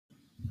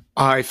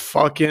I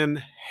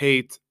fucking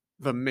hate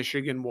the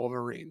Michigan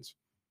Wolverines.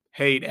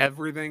 Hate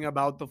everything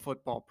about the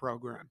football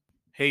program.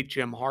 Hate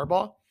Jim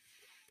Harbaugh.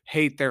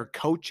 Hate their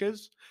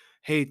coaches.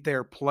 Hate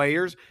their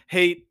players.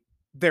 Hate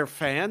their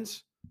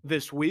fans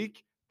this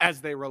week as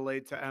they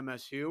relate to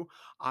MSU.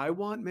 I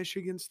want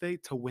Michigan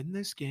State to win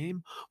this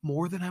game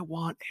more than I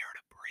want air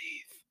to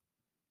breathe.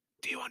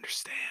 Do you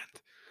understand?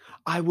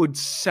 I would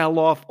sell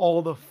off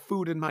all the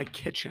food in my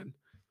kitchen.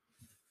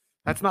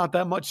 That's not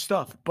that much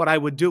stuff, but I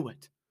would do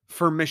it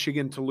for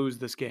Michigan to lose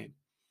this game.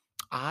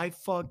 I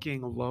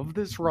fucking love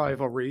this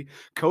rivalry.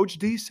 Coach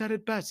D said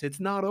it best. It's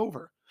not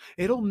over.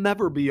 It'll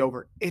never be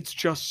over. It's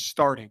just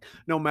starting.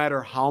 No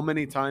matter how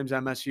many times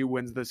MSU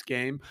wins this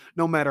game,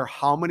 no matter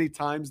how many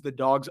times the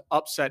Dogs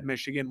upset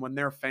Michigan when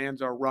their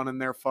fans are running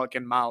their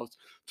fucking mouths,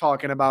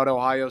 talking about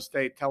Ohio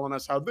State, telling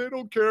us how they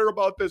don't care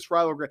about this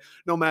rivalry.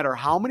 No matter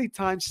how many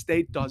times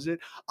State does it,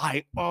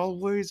 I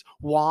always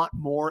want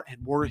more, and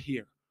we're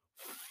here.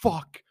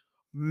 Fuck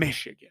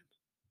Michigan.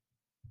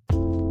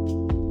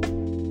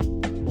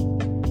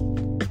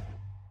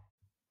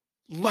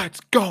 Let's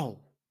go.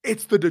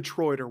 It's the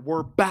Detroiter.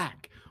 We're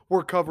back.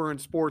 We're covering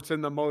sports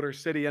in the Motor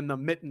City and the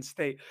Mitten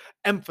State.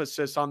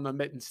 Emphasis on the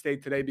Mitten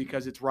State today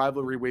because it's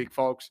rivalry week,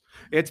 folks.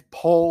 It's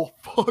Paul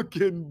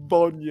fucking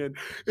Bunyan.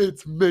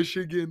 It's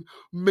Michigan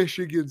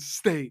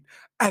State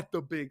at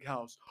the big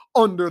house,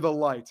 under the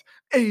lights.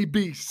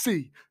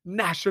 ABC,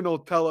 national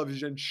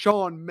television.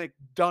 Sean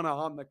McDonough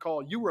on the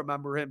call. You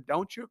remember him,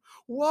 don't you?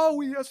 Whoa,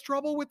 he has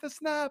trouble with the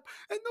snap,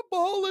 and the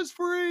ball is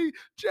free.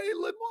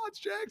 Jalen Watts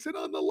Jackson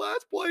on the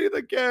last play of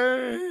the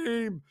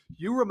game.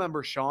 You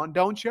remember Sean,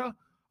 don't you?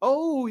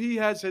 Oh, he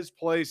has his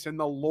place in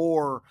the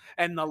lore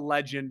and the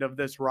legend of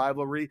this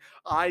rivalry.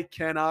 I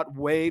cannot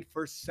wait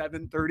for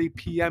 7:30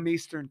 p.m.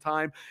 Eastern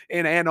Time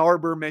in Ann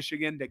Arbor,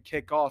 Michigan to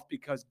kick off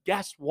because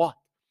guess what?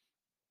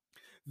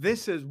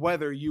 This is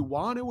whether you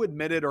want to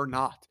admit it or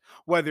not.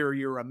 Whether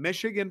you're a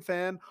Michigan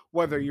fan,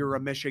 whether you're a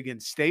Michigan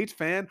State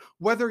fan,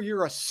 whether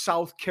you're a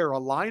South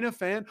Carolina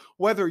fan,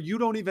 whether you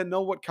don't even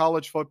know what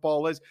college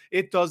football is,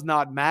 it does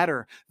not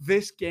matter.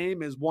 This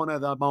game is one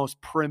of the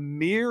most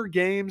premier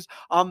games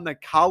on the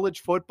college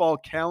football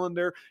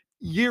calendar.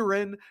 Year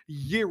in,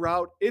 year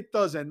out, it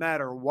doesn't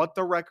matter what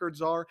the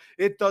records are.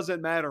 It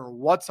doesn't matter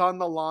what's on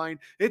the line.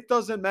 It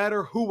doesn't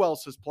matter who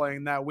else is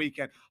playing that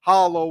weekend.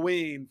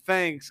 Halloween,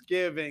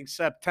 Thanksgiving,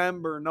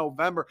 September,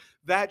 November.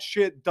 That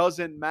shit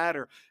doesn't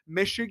matter.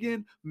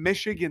 Michigan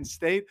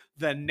State,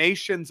 the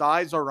nation's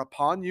eyes are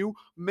upon you.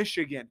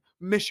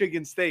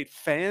 Michigan State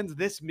fans,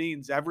 this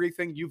means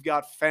everything. You've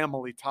got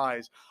family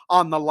ties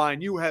on the line.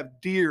 You have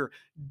dear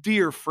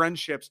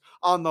friendships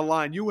on the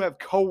line. You have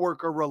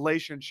coworker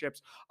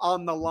relationships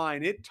on the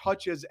line. It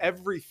touches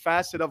every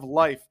facet of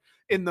life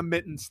in the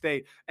Mitten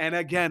State. And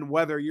again,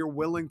 whether you're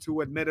willing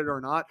to admit it or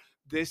not,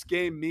 this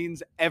game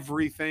means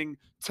everything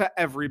to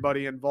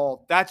everybody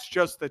involved. That's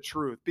just the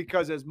truth.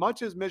 Because as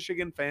much as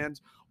Michigan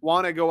fans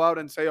want to go out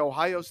and say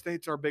Ohio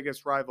State's our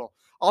biggest rival,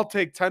 I'll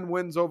take 10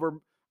 wins over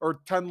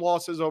or 10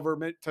 losses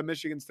over to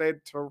Michigan State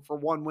for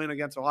one win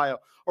against Ohio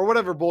or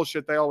whatever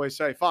bullshit they always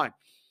say. Fine.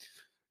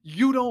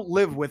 You don't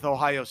live with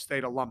Ohio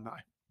State alumni.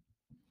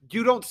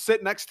 You don't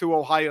sit next to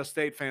Ohio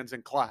State fans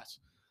in class.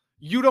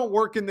 You don't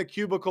work in the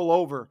cubicle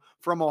over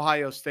from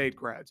Ohio State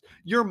grads.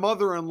 Your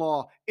mother in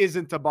law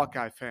isn't a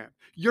Buckeye fan.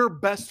 Your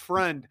best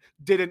friend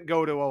didn't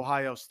go to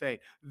Ohio State.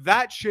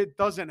 That shit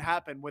doesn't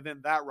happen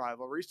within that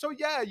rivalry. So,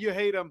 yeah, you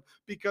hate them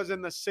because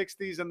in the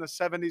 60s and the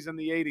 70s and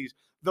the 80s,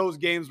 those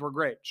games were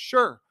great.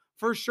 Sure,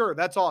 for sure.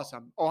 That's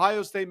awesome.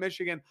 Ohio State,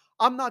 Michigan,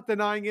 I'm not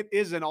denying it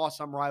is an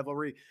awesome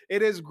rivalry.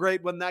 It is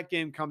great when that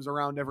game comes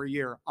around every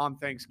year on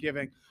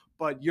Thanksgiving.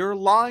 But you're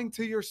lying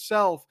to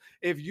yourself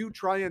if you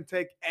try and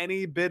take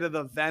any bit of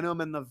the venom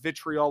and the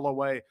vitriol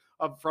away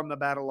from the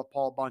Battle of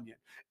Paul Bunyan.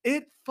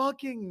 It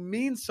fucking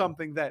means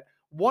something that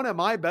one of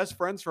my best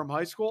friends from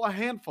high school, a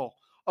handful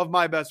of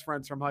my best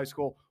friends from high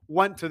school,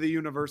 went to the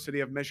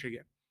University of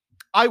Michigan.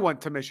 I went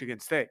to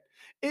Michigan State.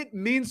 It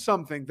means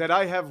something that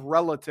I have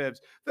relatives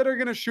that are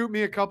going to shoot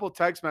me a couple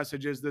text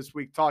messages this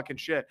week talking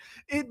shit.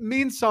 It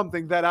means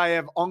something that I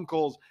have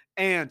uncles,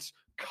 aunts,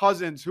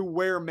 cousins who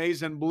wear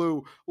maize and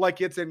blue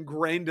like it's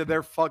ingrained to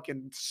their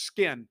fucking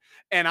skin.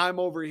 And I'm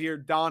over here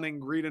donning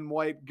green and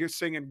white,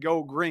 singing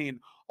Go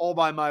Green all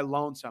by my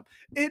lonesome.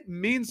 It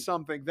means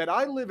something that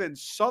I live in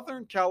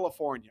Southern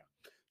California.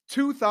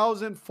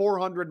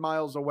 2,400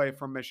 miles away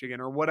from Michigan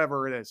or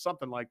whatever it is,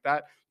 something like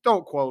that.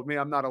 Don't quote me.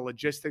 I'm not a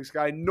logistics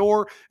guy,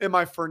 nor am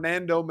I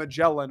Fernando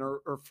Magellan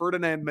or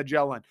Ferdinand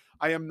Magellan.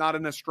 I am not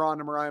an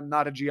astronomer. I am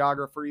not a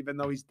geographer, even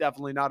though he's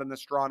definitely not an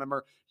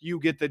astronomer. You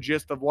get the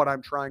gist of what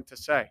I'm trying to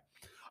say.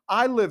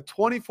 I live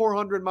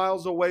 2,400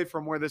 miles away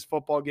from where this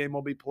football game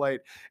will be played,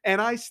 and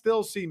I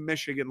still see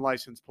Michigan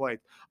license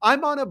plates.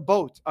 I'm on a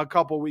boat a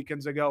couple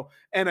weekends ago,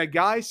 and a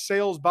guy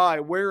sails by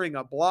wearing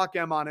a Block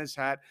M on his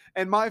hat,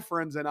 and my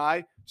friends and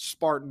I,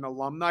 Spartan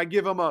alumni,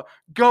 give him a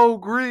Go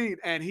Green,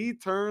 and he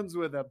turns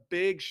with a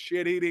big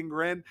shit-eating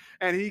grin,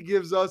 and he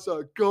gives us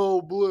a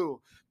Go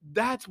Blue.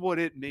 That's what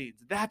it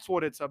means. That's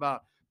what it's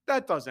about.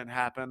 That doesn't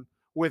happen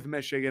with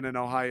Michigan and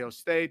Ohio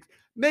State.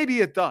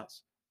 Maybe it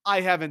does.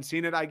 I haven't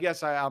seen it. I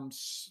guess I'm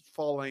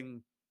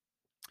falling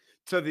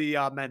to the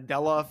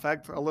Mandela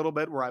effect a little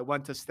bit, where I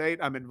went to state.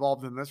 I'm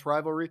involved in this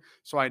rivalry,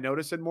 so I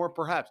notice it more,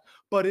 perhaps.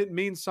 But it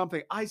means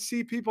something. I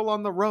see people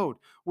on the road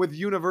with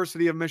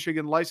University of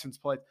Michigan license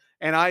plates,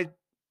 and I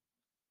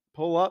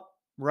pull up,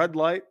 red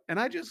light, and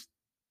I just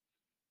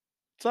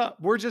what's up?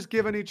 We're just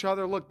giving each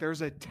other, look,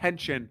 there's a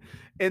tension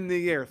in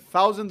the air.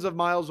 Thousands of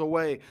miles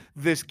away,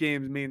 this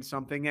game means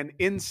something. And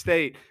in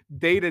state,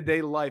 day to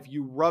day life,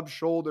 you rub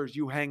shoulders,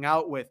 you hang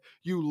out with,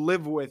 you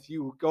live with,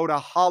 you go to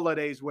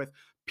holidays with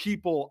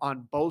people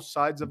on both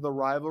sides of the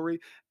rivalry.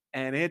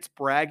 And it's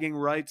bragging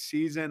rights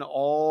season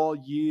all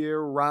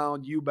year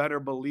round. You better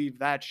believe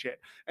that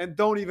shit. And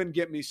don't even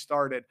get me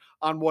started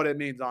on what it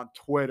means on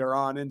Twitter,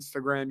 on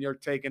Instagram. You're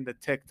taking to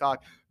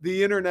TikTok.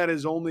 The internet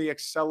has only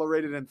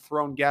accelerated and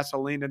thrown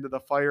gasoline into the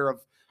fire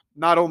of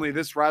not only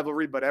this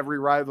rivalry, but every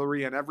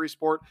rivalry and every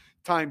sport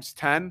times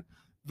 10.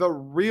 The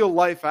real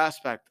life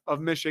aspect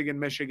of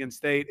Michigan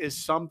State is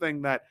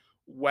something that,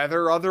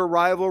 whether other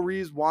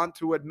rivalries want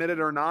to admit it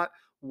or not,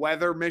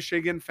 whether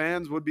Michigan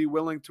fans would be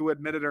willing to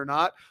admit it or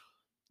not,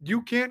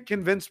 you can't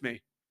convince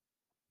me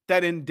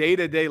that in day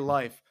to day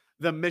life,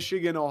 the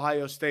Michigan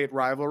Ohio State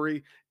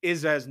rivalry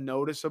is as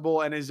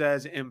noticeable and is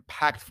as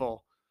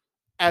impactful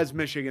as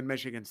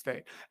Michigan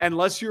State.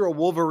 Unless you're a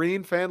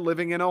Wolverine fan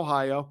living in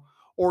Ohio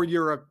or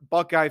you're a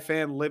Buckeye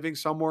fan living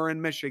somewhere in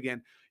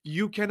Michigan,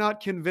 you cannot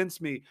convince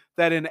me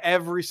that in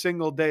every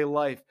single day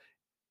life,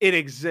 it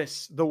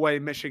exists the way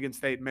Michigan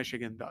State,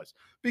 Michigan does.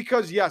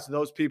 Because yes,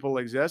 those people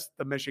exist,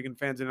 the Michigan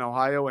fans in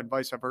Ohio and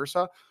vice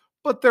versa,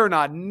 but they're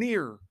not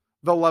near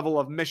the level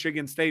of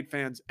Michigan State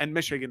fans and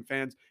Michigan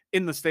fans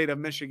in the state of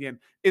Michigan,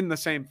 in the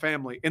same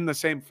family, in the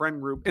same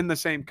friend group, in the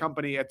same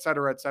company, et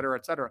cetera, et cetera,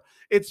 et cetera.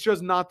 It's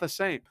just not the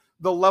same.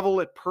 The level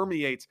it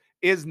permeates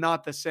is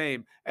not the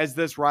same as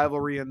this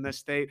rivalry in this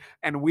state.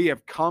 And we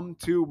have come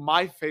to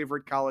my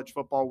favorite college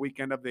football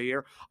weekend of the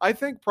year. I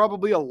think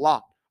probably a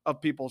lot of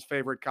people's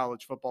favorite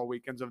college football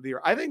weekends of the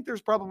year. I think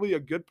there's probably a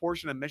good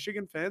portion of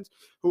Michigan fans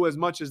who, as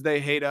much as they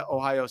hate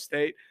Ohio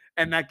State,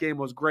 and that game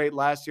was great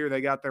last year,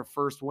 they got their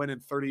first win in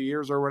 30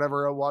 years or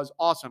whatever it was.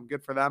 Awesome.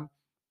 Good for them.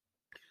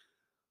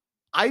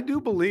 I do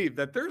believe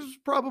that there's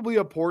probably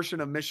a portion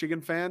of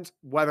Michigan fans,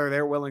 whether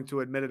they're willing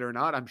to admit it or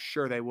not, I'm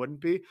sure they wouldn't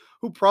be,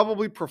 who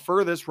probably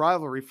prefer this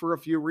rivalry for a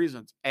few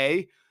reasons.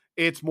 A,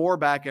 it's more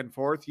back and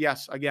forth.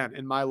 Yes, again,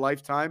 in my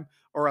lifetime,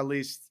 or at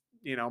least,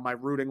 my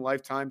rooting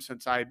lifetime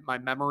since my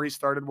memory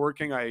started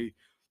working,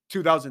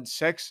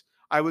 2006,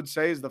 I would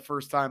say, is the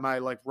first time I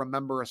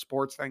remember a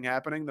sports thing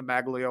happening, the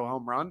Maglio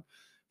home run.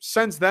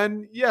 Since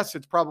then, yes,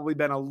 it's probably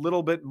been a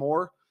little bit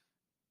more.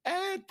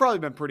 It's probably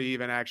been pretty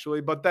even,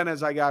 actually. But then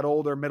as I got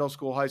older, middle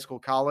school, high school,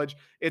 college,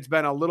 it's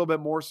been a little bit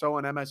more so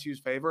in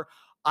MSU's favor.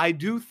 I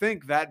do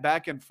think that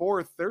back and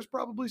forth, there's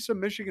probably some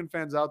Michigan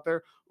fans out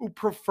there who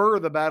prefer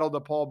the battle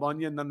to Paul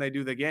Bunyan than they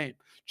do the game.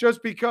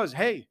 Just because,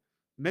 hey,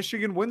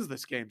 Michigan wins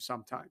this game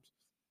sometimes.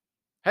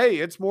 Hey,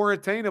 it's more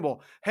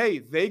attainable. Hey,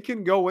 they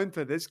can go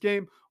into this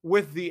game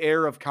with the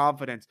air of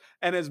confidence.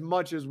 And as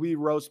much as we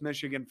roast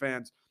Michigan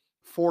fans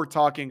for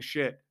talking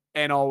shit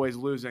and always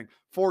losing,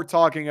 for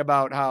talking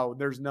about how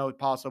there's no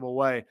possible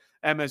way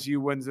MSU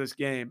wins this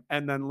game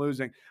and then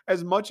losing,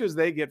 as much as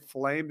they get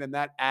flamed and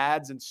that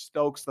adds and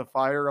stokes the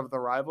fire of the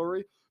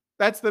rivalry,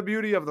 that's the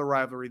beauty of the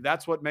rivalry.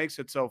 That's what makes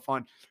it so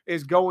fun,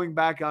 is going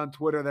back on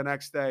Twitter the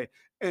next day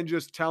and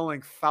just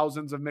telling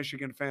thousands of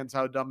Michigan fans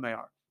how dumb they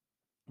are,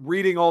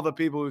 reading all the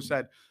people who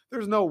said,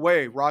 there's no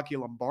way Rocky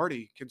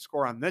Lombardi can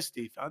score on this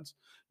defense.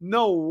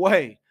 No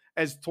way,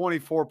 as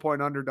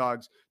 24-point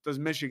underdogs, does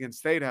Michigan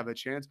State have a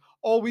chance.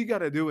 All we got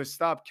to do is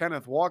stop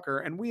Kenneth Walker,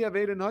 and we have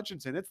Aiden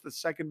Hutchinson. It's the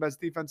second best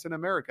defense in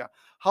America.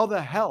 How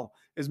the hell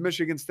is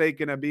Michigan State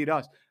going to beat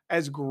us?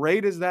 As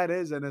great as that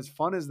is and as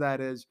fun as that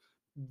is,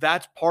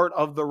 that's part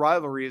of the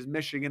rivalry, is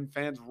Michigan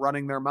fans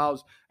running their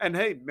mouths. And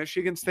hey,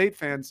 Michigan State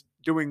fans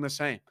doing the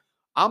same.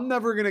 I'm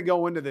never going to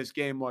go into this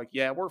game like,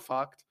 yeah, we're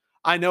fucked.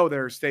 I know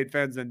there are state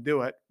fans that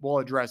do it. We'll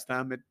address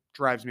them. It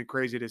drives me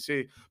crazy to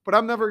see. But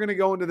I'm never going to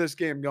go into this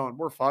game going,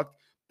 we're fucked.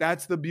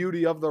 That's the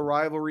beauty of the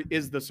rivalry,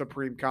 is the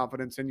supreme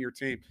confidence in your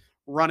team,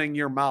 running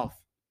your mouth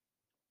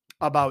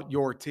about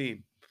your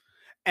team.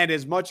 And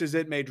as much as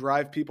it may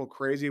drive people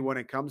crazy when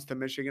it comes to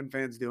Michigan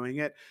fans doing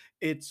it,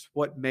 it's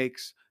what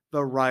makes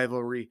the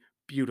rivalry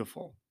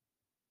beautiful.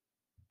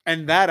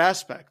 And that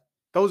aspect,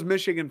 those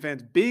Michigan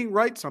fans being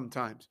right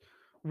sometimes,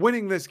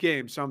 winning this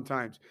game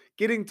sometimes,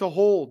 getting to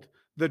hold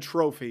the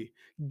trophy,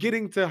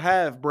 getting to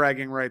have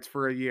bragging rights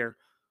for a year.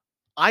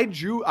 I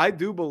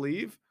do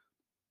believe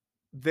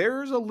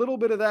there's a little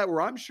bit of that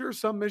where I'm sure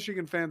some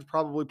Michigan fans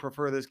probably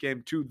prefer this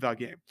game to the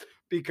game.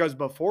 Because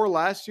before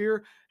last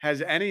year,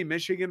 has any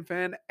Michigan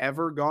fan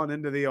ever gone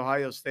into the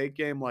Ohio State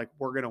game like,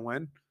 we're going to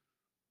win?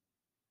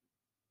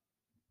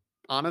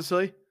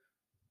 Honestly,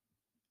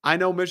 I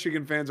know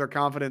Michigan fans are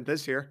confident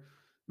this year.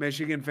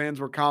 Michigan fans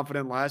were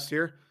confident last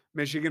year.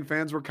 Michigan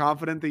fans were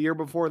confident the year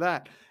before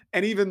that.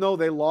 And even though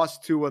they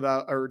lost two of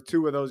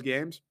those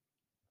games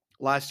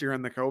last year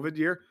in the COVID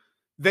year,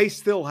 they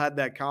still had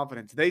that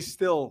confidence. They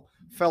still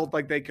felt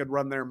like they could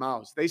run their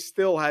mouths. They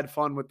still had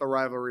fun with the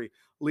rivalry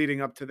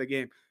leading up to the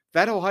game.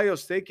 That Ohio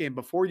State game,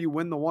 before you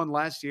win the one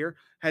last year,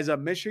 as a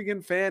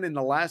Michigan fan in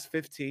the last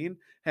 15,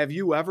 have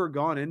you ever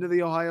gone into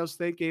the Ohio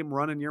State game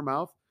running your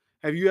mouth?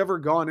 Have you ever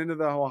gone into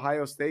the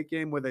Ohio State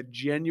game with a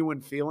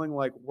genuine feeling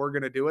like we're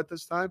going to do it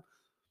this time?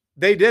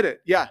 They did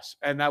it, yes,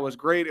 and that was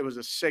great. It was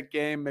a sick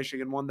game.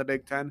 Michigan won the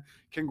Big Ten.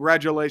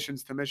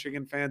 Congratulations to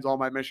Michigan fans, all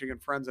my Michigan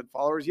friends and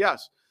followers.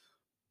 Yes,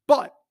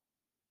 but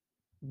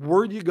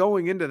were you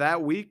going into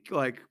that week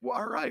like, well,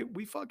 all right,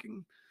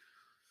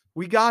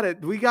 we got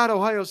it. We got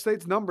Ohio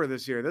State's number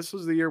this year. This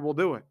was the year we'll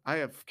do it. I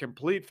have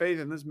complete faith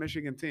in this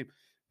Michigan team.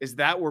 Is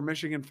that where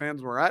Michigan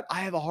fans were at? I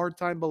have a hard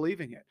time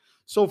believing it.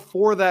 So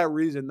for that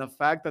reason, the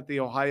fact that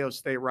the Ohio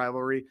State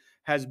rivalry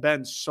has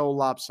been so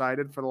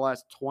lopsided for the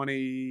last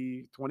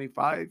 20,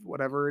 25,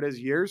 whatever it is,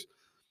 years,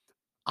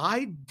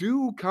 I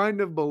do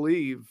kind of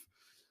believe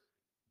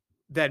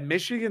that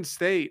Michigan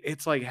State,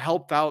 it's like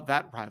helped out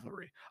that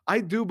rivalry. I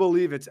do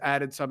believe it's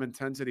added some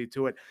intensity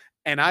to it.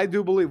 And I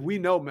do believe we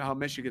know how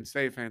Michigan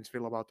State fans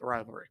feel about the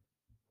rivalry.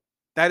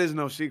 That is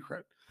no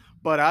secret.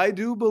 But I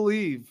do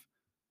believe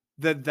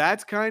that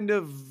that's kind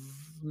of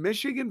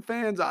Michigan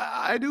fans.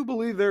 I do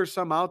believe there's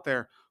some out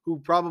there who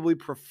probably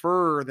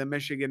prefer the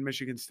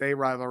Michigan State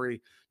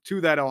rivalry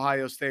to that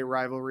Ohio State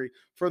rivalry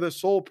for the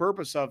sole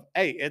purpose of,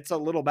 hey, it's a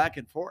little back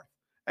and forth.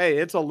 Hey,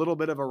 it's a little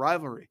bit of a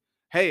rivalry.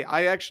 Hey,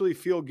 I actually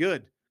feel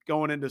good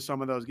going into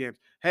some of those games.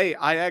 Hey,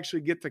 I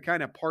actually get to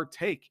kind of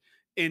partake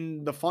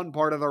in the fun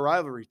part of the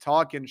rivalry,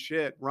 talking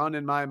shit,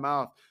 running my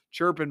mouth,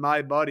 chirping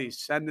my buddies,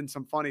 sending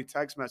some funny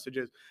text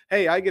messages.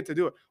 Hey, I get to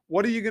do it.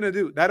 What are you going to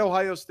do? That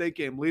Ohio State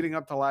game leading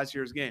up to last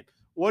year's game.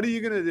 What are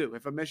you going to do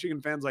if a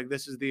Michigan fan's like,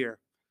 this is the year?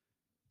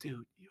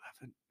 Dude,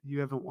 you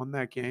haven't won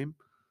that game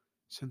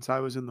since I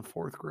was in the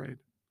 4th grade.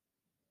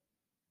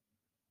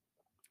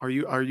 Are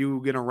you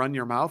going to run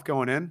your mouth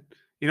going in?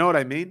 You know what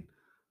I mean?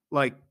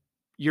 Like,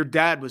 your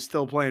dad was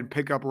still playing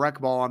pickup rec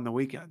ball on the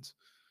weekends.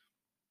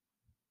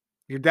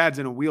 Your dad's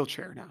in a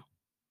wheelchair now,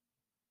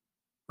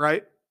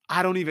 right?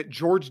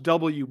 George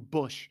W.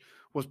 Bush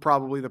was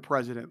probably the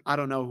president. I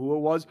don't know who it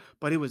was,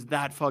 but it was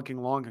that fucking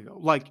long ago.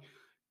 Like,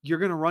 you're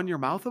going to run your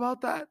mouth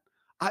about that?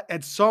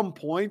 At some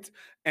point,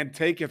 and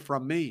take it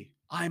from me,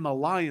 I'm a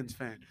Lions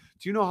fan.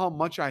 Do you know how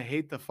much I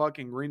hate the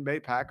fucking Green Bay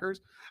Packers?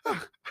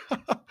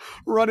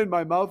 Running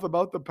my mouth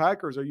about the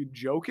Packers. Are you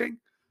joking?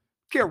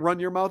 Can't run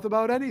your mouth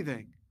about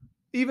anything.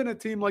 Even a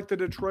team like the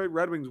Detroit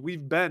Red Wings,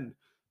 we've been,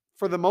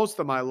 for the most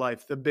of my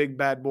life, the big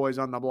bad boys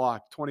on the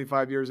block,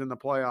 25 years in the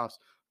playoffs,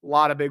 a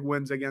lot of big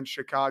wins against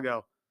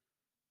Chicago.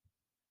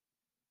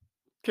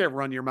 Can't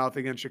run your mouth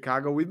against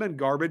Chicago. We've been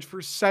garbage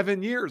for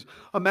 7 years.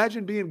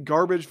 Imagine being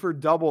garbage for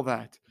double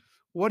that.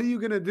 What are you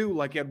going to do?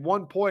 Like, at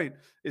one point,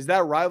 is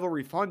that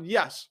rivalry fun?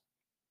 Yes.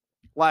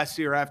 Last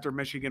year, after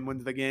Michigan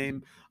wins the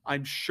game,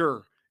 I'm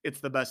sure it's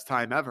the best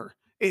time ever.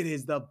 It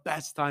is the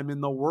best time in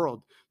the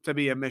world to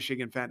be a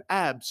Michigan fan.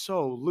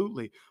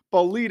 Absolutely.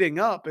 But leading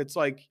up, it's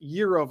like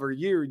year over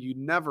year, you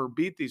never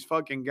beat these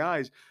fucking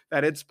guys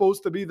that it's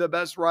supposed to be the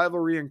best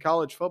rivalry in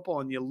college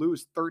football, and you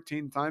lose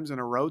 13 times in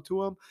a row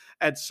to them.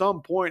 At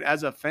some point,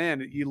 as a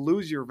fan, you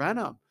lose your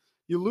venom.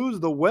 You lose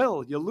the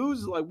will. You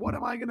lose, like, what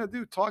am I going to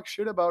do? Talk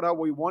shit about how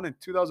we won in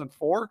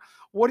 2004?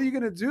 What are you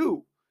going to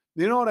do?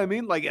 You know what I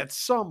mean? Like, at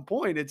some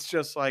point, it's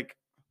just like,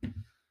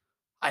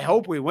 I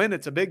hope we win.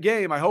 It's a big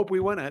game. I hope we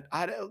win it.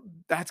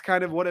 That's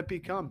kind of what it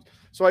becomes.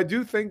 So I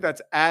do think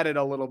that's added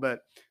a little bit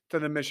to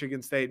the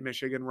Michigan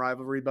State-Michigan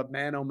rivalry. But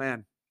man, oh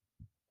man,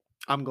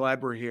 I'm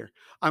glad we're here.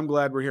 I'm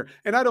glad we're here.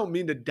 And I don't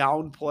mean to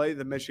downplay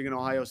the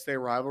Michigan-Ohio State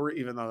rivalry,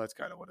 even though that's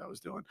kind of what I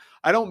was doing.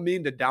 I don't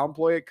mean to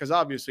downplay it because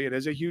obviously it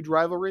is a huge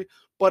rivalry.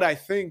 But I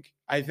think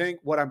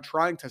what I'm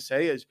trying to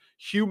say is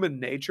human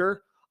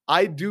nature.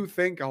 I do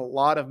think a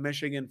lot of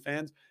Michigan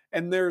fans,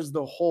 and there's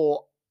the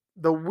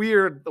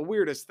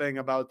weirdest thing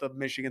about the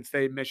Michigan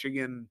State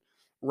Michigan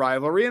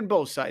rivalry, and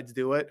both sides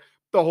do it.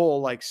 The whole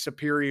like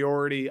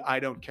superiority, I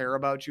don't care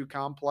about you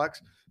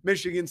complex.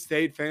 Michigan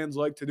State fans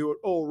like to do it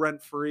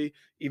rent free,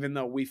 even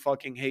though we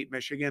fucking hate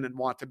Michigan and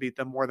want to beat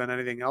them more than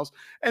anything else.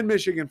 And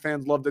Michigan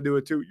fans love to do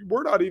it too.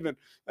 We're not even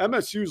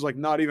MSU's like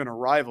not even a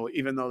rival,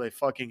 even though they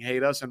fucking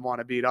hate us and want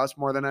to beat us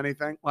more than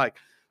anything. Like,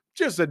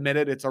 just admit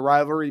it. It's a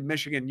rivalry.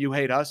 Michigan, you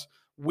hate us.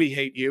 We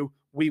hate you.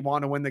 We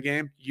want to win the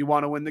game. You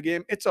want to win the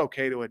game. It's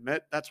okay to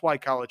admit. That's why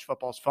college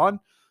football's fun.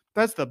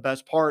 That's the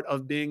best part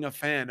of being a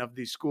fan of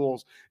these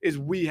schools is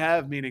we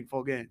have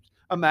meaningful games.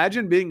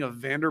 Imagine being a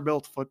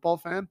Vanderbilt football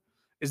fan.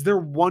 Is there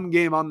one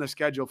game on the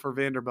schedule for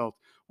Vanderbilt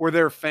where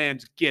their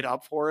fans get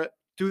up for it?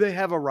 Do they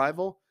have a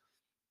rival?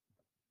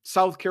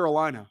 South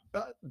Carolina,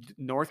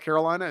 North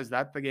Carolina, is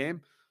that the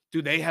game?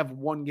 Do they have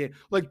one game?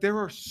 Like, there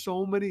are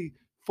so many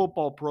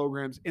football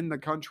programs in the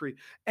country,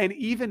 and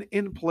even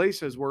in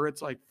places where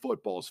it's like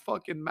football's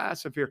fucking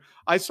massive here.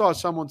 I saw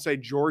someone say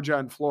Georgia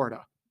and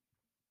Florida.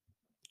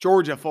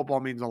 Georgia football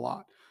means a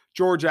lot.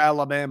 Georgia,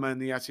 Alabama in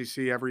the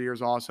SEC every year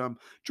is awesome.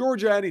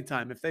 Georgia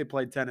anytime. If they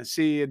played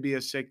Tennessee, it'd be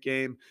a sick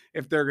game.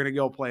 If they're going to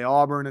go play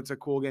Auburn, it's a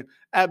cool game.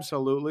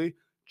 Absolutely.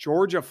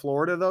 Georgia,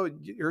 Florida, though,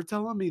 you're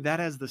telling me that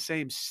has the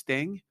same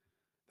sting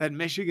that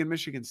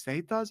Michigan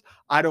State does?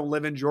 I don't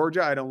live in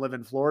Georgia. I don't live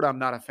in Florida. I'm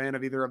not a fan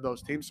of either of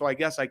those teams. So I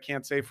guess I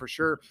can't say for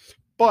sure.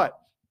 But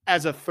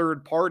as a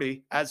third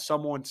party, as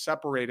someone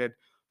separated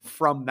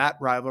from that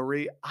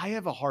rivalry, I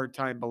have a hard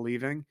time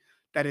believing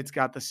that it's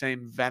got the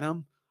same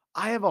venom.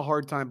 I have a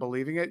hard time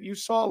believing it. You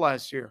saw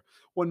last year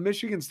when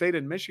Michigan State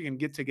and Michigan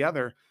get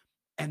together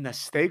and the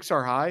stakes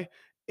are high,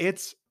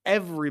 it's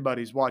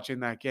everybody's watching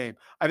that game.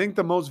 I think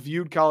the most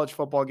viewed college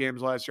football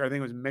games last year, I think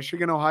it was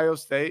Michigan, Ohio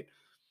State,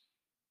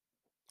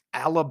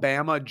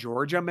 Alabama,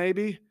 Georgia,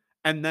 maybe,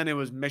 and then it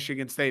was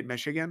Michigan State,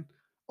 Michigan.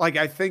 Like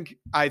I think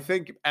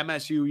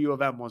MSU U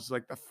of M was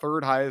like the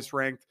third highest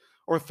ranked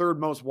or third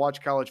most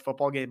watched college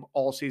football game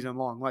all season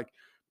long. Like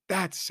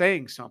that's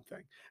saying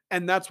something.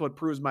 And that's what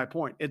proves my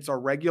point. It's a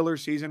regular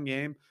season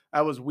game.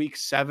 That was week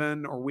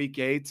 7 or week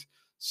 8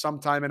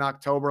 sometime in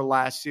October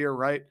last year,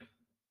 right?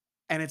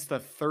 And it's the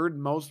third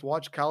most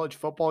watched college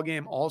football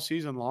game all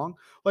season long.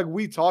 Like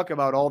we talk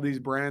about all these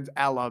brands,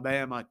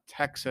 Alabama,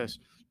 Texas,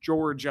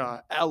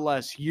 Georgia,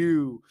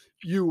 LSU,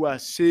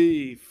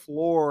 USC,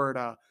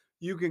 Florida.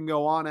 You can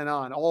go on and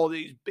on. All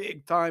these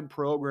big time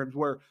programs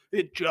where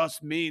it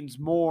just means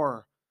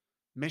more.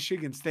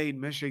 Michigan State,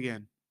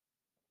 Michigan,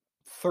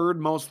 third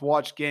most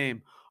watched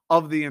game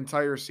of the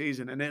entire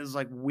season. And it is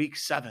like week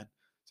 7.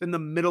 It's in the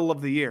middle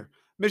of the year.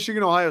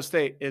 Michigan, Ohio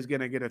State is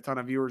going to get a ton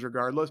of viewers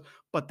regardless,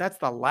 but that's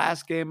the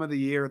last game of the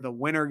year. The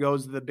winner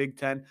goes to the Big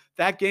Ten.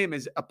 That game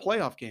is a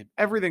playoff game.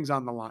 Everything's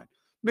on the line.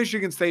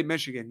 Michigan State,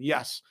 Michigan,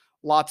 yes,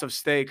 lots of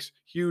stakes,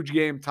 huge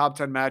game, top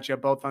 10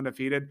 matchup, both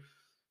undefeated.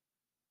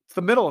 It's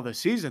the middle of the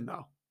season,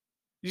 though.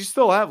 You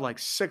still have like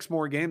 6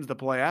 more games to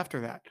play after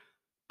that.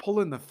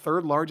 Pull in the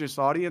third largest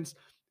audience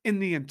in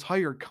the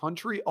entire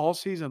country all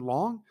season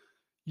long.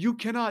 You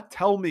cannot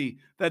tell me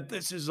that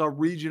this is a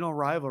regional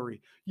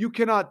rivalry. You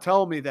cannot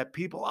tell me that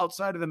people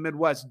outside of the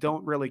Midwest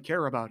don't really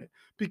care about it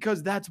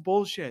because that's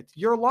bullshit.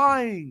 You're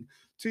lying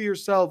to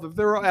yourself. If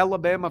there are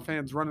Alabama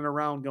fans running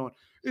around going,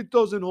 it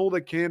doesn't hold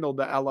a candle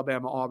to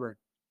Alabama Auburn.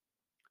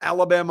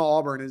 Alabama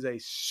Auburn is a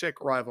sick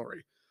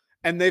rivalry,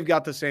 and they've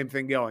got the same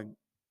thing going.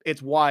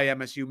 It's why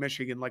MSU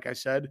Michigan, like I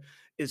said,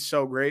 is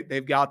so great.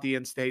 They've got the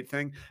in-state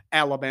thing.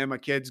 Alabama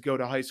kids go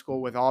to high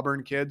school with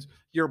Auburn kids.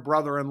 Your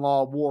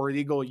brother-in-law, War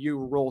Eagle, you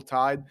Roll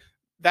Tide.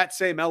 That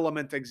same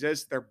element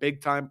exists. They're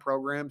big-time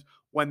programs.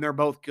 When they're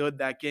both good,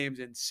 that game's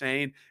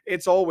insane.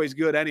 It's always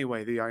good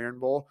anyway, the Iron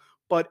Bowl.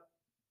 But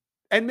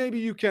and maybe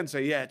you can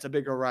say, yeah, it's a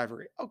bigger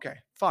rivalry. Okay,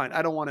 fine.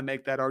 I don't want to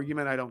make that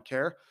argument. I don't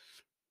care.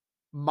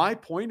 My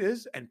point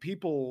is, and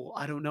people,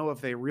 I don't know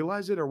if they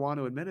realize it or want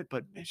to admit it,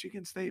 but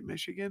Michigan State,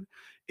 Michigan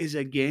is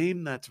a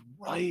game that's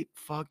right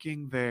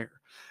fucking there.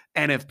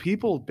 And if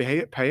people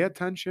pay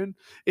attention,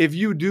 if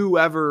you do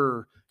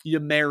ever, you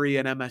marry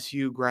an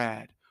MSU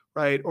grad,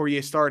 right? Or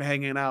you start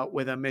hanging out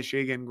with a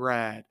Michigan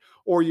grad,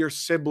 or your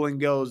sibling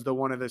goes to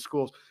one of the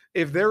schools.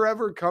 If there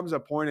ever comes a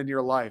point in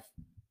your life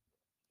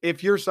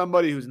if you're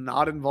somebody who's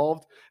not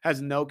involved,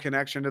 has no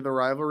connection to the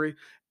rivalry,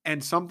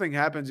 and something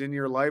happens in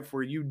your life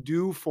where you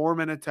do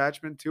form an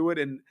attachment to it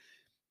in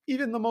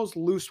even the most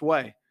loose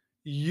way,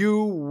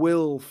 you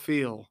will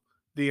feel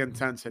the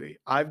intensity.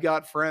 I've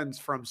got friends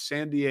from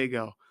San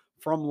Diego,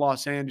 from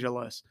Los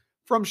Angeles,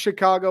 from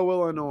Chicago,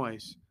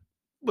 Illinois,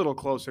 a little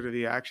closer to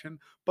the action,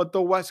 but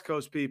the West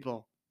Coast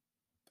people,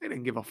 they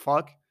didn't give a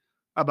fuck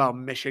about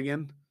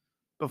Michigan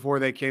before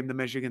they came to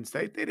Michigan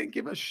State. They didn't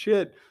give a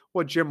shit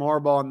what Jim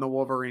Harbaugh and the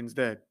Wolverines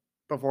did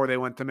before they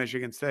went to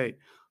Michigan State.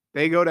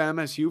 They go to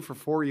MSU for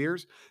 4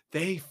 years.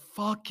 They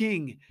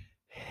fucking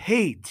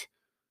hate,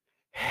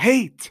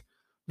 hate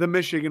the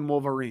Michigan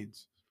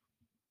Wolverines.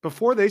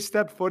 Before they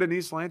stepped foot in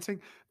East Lansing,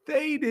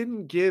 they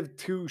didn't give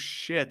two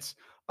shits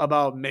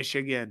about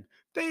Michigan.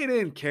 They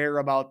didn't care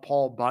about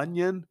Paul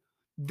Bunyan.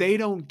 They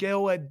don't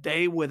go a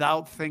day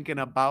without thinking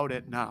about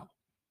it now.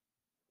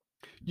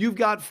 You've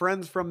got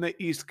friends from the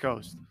East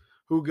Coast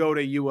who go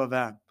to U of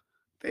M.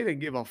 They didn't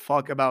give a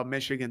fuck about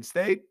Michigan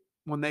State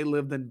when they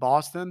lived in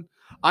Boston.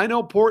 I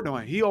know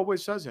Portnoy, he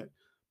always says it.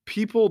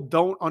 People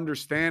don't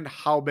understand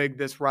how big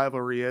this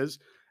rivalry is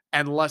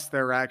unless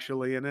they're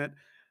actually in it.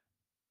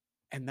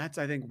 And that's,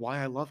 I think, why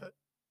I love it.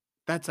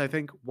 That's, I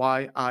think,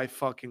 why I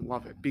fucking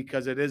love it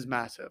because it is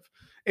massive.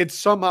 It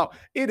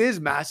is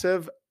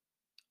massive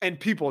and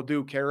people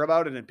do care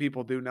about it and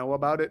people do know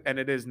about it and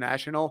it is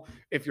national.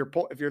 If you're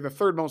the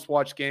third most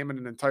watched game in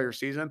an entire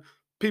season,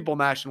 people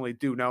nationally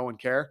do know and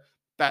care.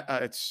 That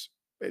it's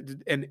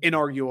an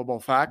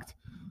inarguable fact.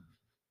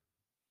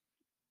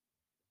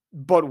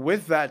 But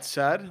with that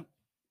said,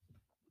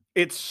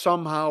 it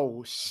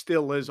somehow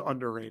still is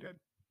underrated.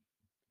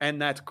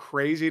 And that's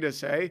crazy to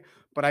say,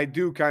 but I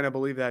do kind of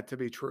believe that to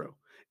be true.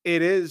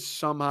 It is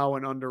somehow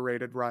an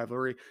underrated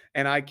rivalry,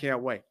 and I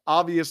can't wait.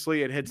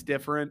 Obviously, it hits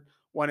different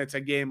when it's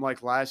a game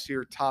like last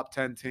year, top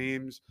 10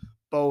 teams,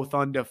 both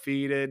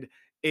undefeated.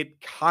 It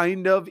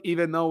kind of,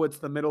 even though it's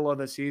the middle of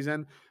the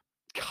season,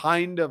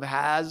 kind of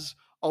has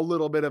a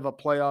little bit of a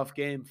playoff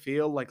game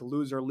feel, like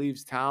loser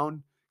leaves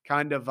town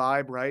kind of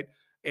vibe, right?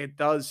 It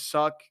does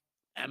suck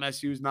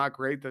MSU's not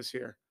great this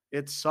year.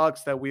 It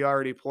sucks that we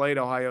already played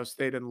Ohio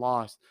State and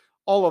lost.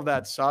 All of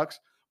that sucks,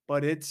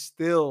 but it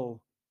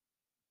still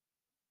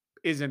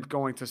isn't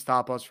going to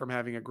stop us from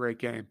having a great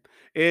game.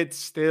 It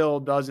still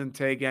doesn't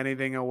take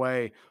anything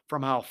away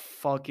from how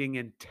fucking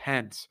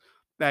intense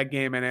that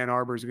game in Ann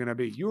Arbor is going to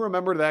be. You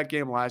remember that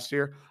game last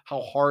year,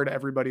 how hard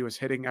everybody was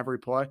hitting every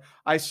play?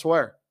 I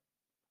swear,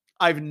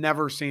 I've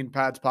never seen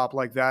pads pop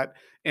like that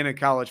in a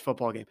college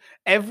football game.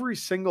 Every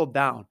single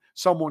down,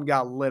 someone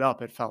got lit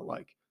up, it felt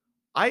like.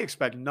 I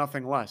expect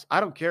nothing less. I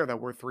don't care that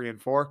we're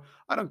 3-4.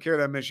 I don't care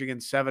that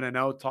Michigan's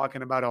 7-0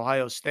 talking about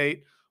Ohio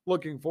State,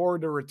 looking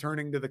forward to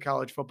returning to the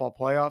college football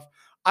playoff.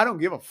 I don't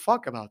give a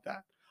fuck about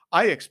that.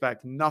 I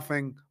expect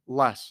nothing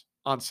less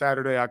on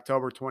Saturday,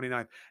 October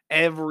 29th.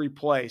 Every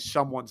play,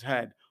 someone's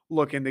head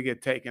looking to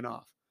get taken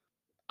off.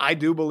 I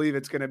do believe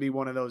it's going to be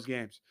one of those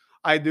games.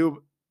 I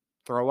do.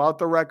 Throw out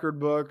the record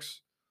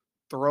books,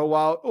 throw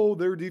out, oh,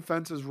 their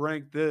defense is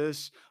ranked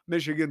this,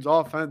 Michigan's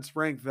offense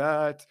ranked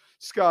that,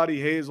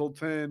 Scotty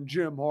Hazelton,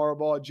 Jim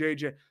Harbaugh,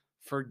 JJ.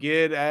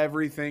 Forget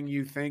everything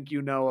you think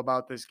you know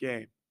about this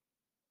game.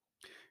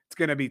 It's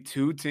going to be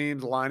two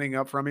teams lining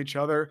up from each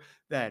other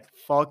that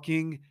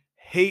fucking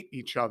hate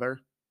each other,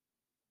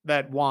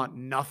 that want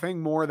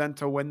nothing more than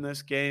to win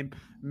this game.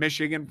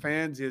 Michigan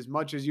fans, as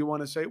much as you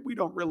want to say, we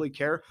don't really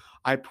care.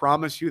 I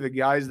promise you, the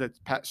guys that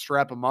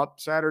strap them up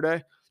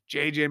Saturday,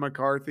 JJ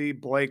McCarthy,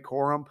 Blake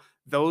Corum,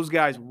 those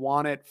guys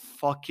want it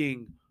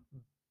fucking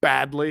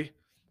badly.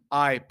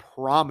 I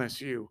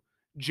promise you,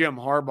 Jim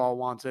Harbaugh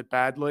wants it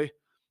badly.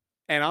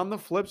 And on the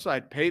flip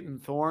side, Peyton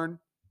Thorne,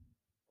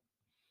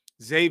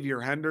 Xavier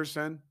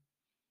Henderson,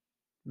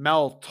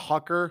 Mel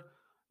Tucker,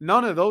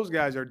 none of those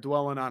guys are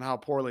dwelling on how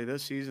poorly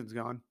this season's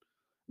gone.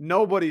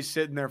 Nobody's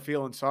sitting there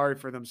feeling sorry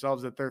for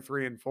themselves that they're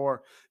 3-4.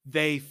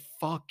 They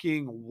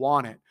fucking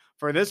want it.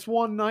 For this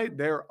one night,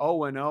 they're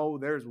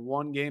 0-0. There's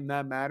one game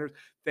that matters.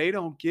 They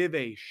don't give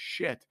a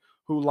shit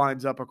who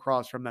lines up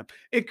across from them.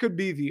 It could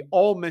be the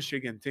all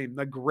Michigan team,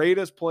 the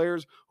greatest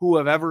players who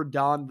have ever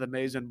donned the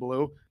maize and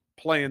blue,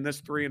 playing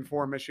this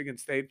 3-4 Michigan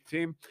State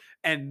team,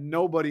 and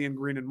nobody in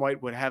green and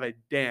white would have a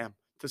damn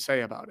to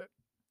say about it.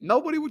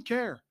 Nobody would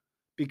care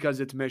because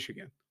it's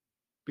Michigan,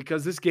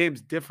 because this game's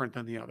different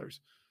than the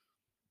others.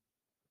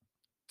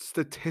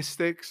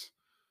 Statistics,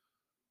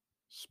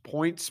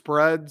 point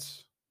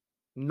spreads,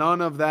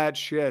 none of that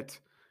shit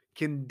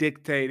can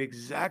dictate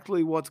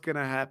exactly what's going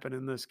to happen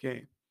in this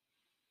game.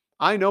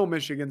 I know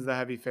Michigan's the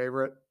heavy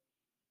favorite.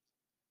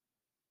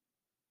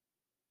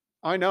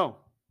 I know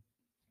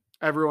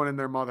everyone and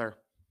their mother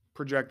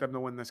project them to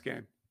win this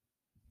game.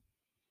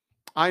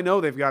 I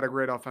know they've got a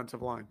great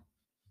offensive line.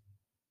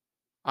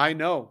 I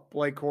know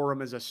Blake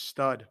Corum is a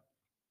stud.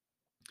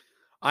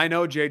 I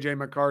know JJ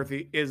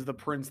McCarthy is the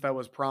prince that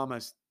was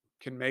promised,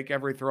 can make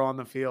every throw on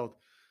the field,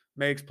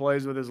 makes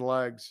plays with his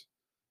legs.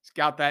 He's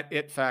got that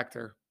it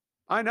factor.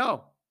 I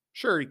know.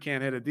 Sure, he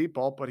can't hit a deep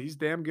ball, but he's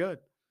damn good.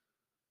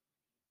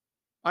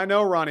 I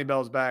know Ronnie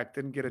Bell's back.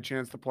 Didn't get a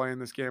chance to play in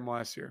this game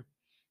last year.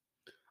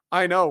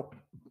 I know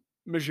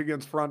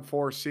Michigan's front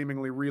four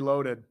seemingly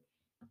reloaded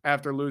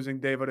after losing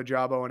David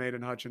Ajabo and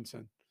Aiden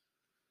Hutchinson.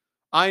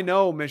 I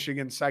know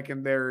Michigan's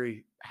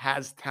secondary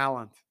has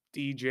talent.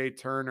 DJ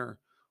Turner,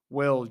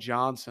 Will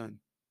Johnson.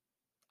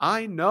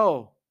 I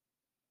know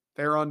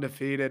they're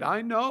undefeated.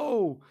 I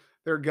know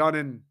they're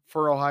gunning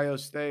for Ohio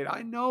State.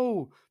 I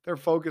know they're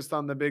focused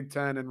on the Big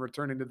Ten and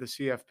returning to the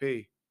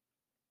CFP.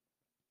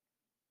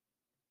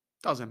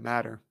 Doesn't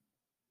matter.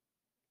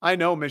 I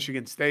know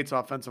Michigan State's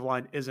offensive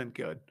line isn't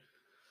good.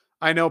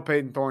 I know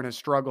Peyton Thorne has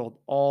struggled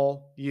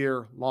all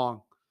year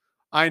long.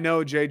 I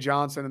know Jay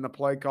Johnson in the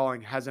play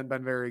calling hasn't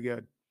been very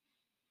good.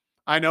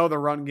 I know the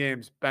run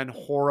game's been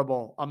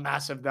horrible, a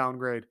massive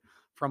downgrade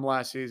from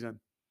last season.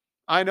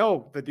 I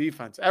know the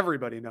defense.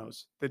 Everybody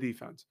knows the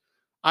defense.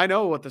 I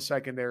know what the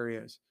secondary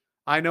is.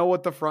 I know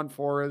what the front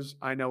four is.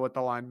 I know what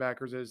the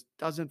linebackers is.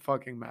 Doesn't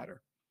fucking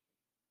matter.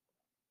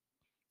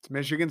 It's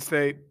Michigan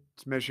State.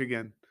 It's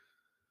Michigan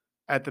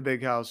at the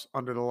big house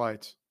under the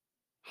lights.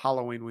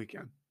 Halloween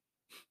weekend.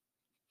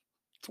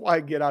 That's why I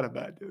get out of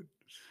bed, dude.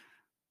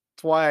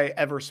 That's why I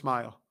ever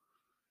smile.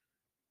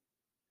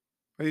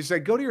 And you say,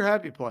 go to your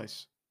happy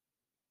place.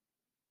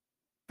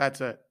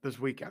 That's it this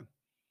weekend.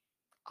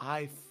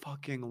 I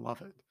fucking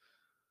love it.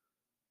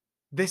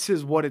 This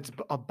is what it's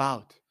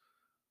about.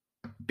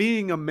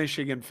 Being a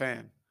Michigan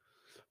fan,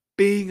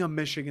 being a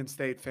Michigan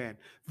State fan.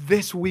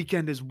 This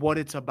weekend is what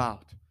it's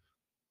about.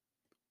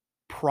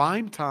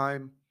 Prime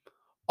time,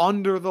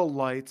 under the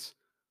lights,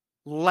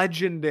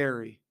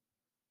 legendary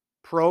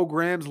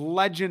programs,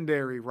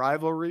 legendary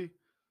rivalry,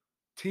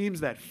 teams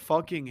that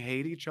fucking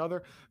hate each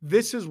other.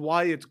 This is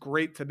why it's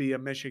great to be a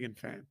Michigan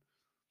fan.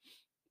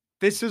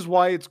 This is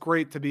why it's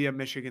great to be a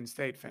Michigan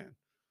State fan.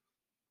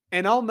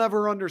 And I'll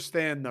never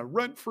understand the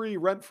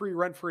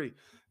rent-free.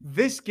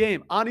 This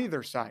game on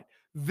either side,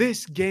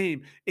 this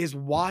game is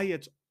why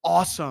it's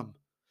awesome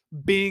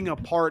being a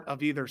part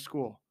of either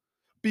school.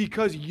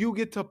 Because you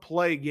get to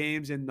play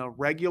games in the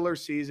regular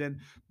season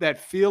that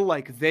feel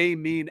like they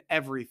mean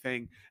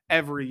everything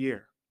every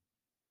year.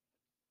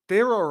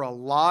 There are a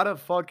lot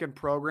of fucking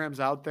programs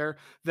out there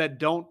that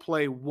don't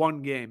play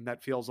one game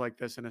that feels like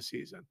this in a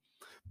season.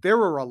 There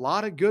are a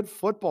lot of good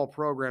football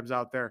programs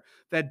out there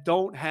that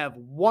don't have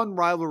one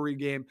rivalry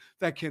game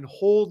that can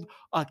hold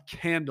a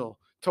candle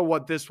to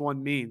what this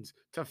one means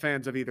to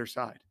fans of either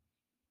side.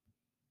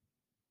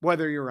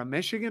 Whether you're a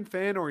Michigan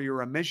fan or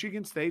you're a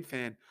Michigan State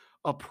fan,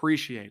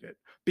 appreciate it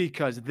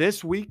because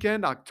this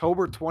weekend,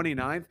 October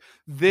 29th,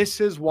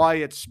 this is why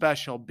it's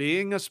special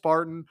being a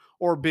Spartan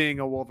or being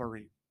a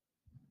Wolverine.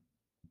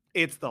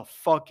 It's the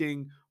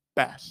fucking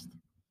best.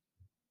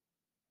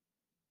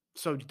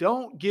 So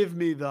don't give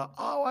me the,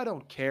 oh, I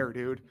don't care,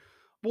 dude.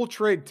 We'll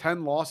trade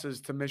 10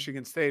 losses to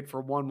Michigan State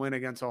for one win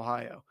against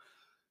Ohio.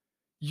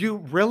 You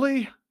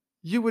really?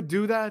 You would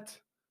do that?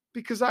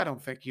 Because I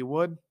don't think you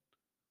would.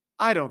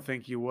 I don't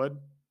think you would.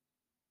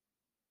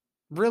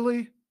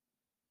 Really?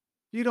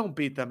 You don't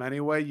beat them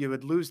anyway. You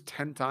would lose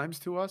 10 times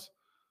to us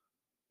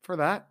for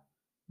that?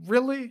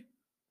 Really?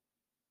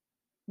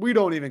 We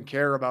don't even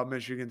care about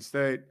Michigan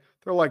State.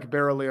 They're like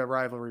barely a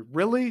rivalry.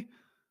 Really?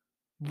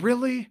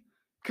 Really?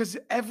 Because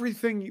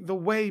everything, the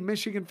way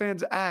Michigan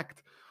fans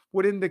act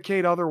would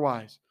indicate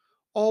otherwise.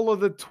 All of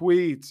the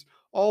tweets,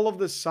 all of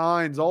the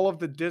signs, all of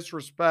the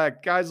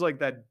disrespect, guys like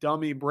that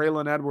dummy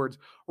Braylon Edwards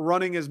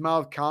running his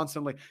mouth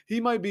constantly. He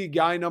might be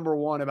guy number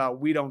one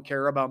about we don't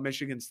care about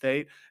Michigan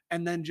State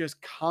and then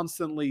just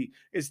constantly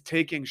is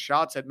taking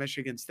shots at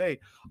Michigan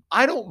State.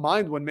 I don't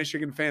mind when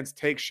Michigan fans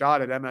take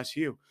shot at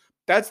MSU.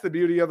 That's the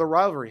beauty of the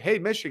rivalry. Hey,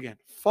 Michigan,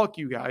 fuck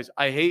you guys.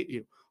 I hate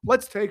you.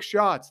 Let's take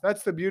shots.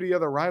 That's the beauty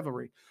of the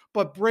rivalry.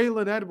 But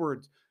Braylon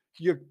Edwards,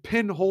 you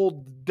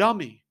pinhole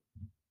dummy.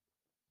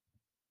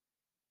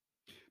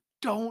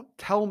 Don't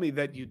tell me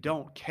that you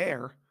don't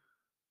care.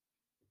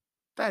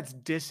 That's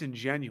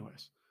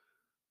disingenuous.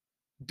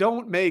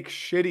 Don't make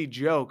shitty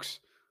jokes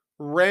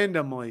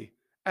randomly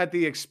at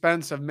the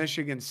expense of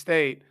Michigan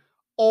State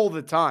all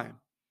the time.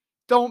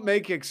 Don't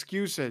make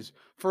excuses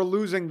for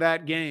losing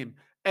that game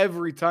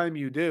every time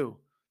you do.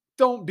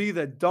 Don't be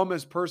the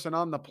dumbest person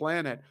on the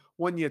planet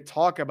when you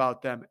talk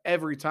about them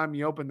every time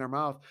you open their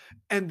mouth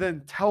and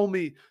then tell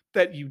me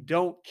that you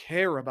don't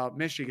care about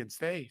Michigan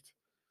State.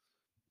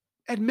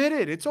 Admit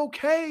it. It's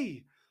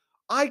okay.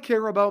 I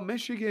care about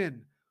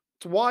Michigan.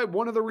 It's why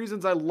one of the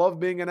reasons I love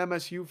being an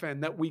MSU fan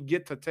that we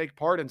get to take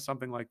part in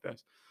something like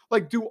this.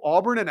 Like, do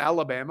Auburn and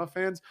Alabama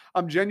fans?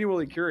 I'm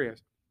genuinely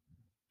curious.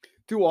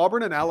 Do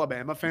Auburn and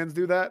Alabama fans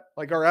do that?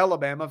 Like, are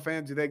Alabama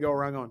fans, do they go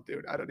around going,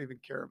 dude, I don't even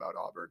care about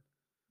Auburn?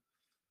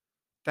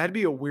 That'd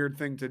be a weird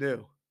thing to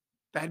do.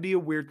 That'd be a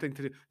weird thing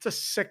to do. It's a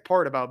sick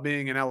part about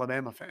being an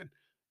Alabama fan.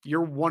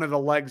 You're one of the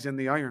legs in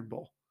the Iron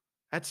Bowl.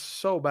 That's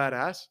so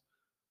badass.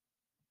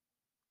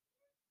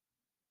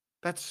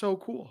 That's so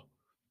cool.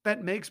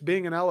 That makes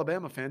being an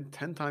Alabama fan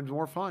 10 times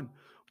more fun.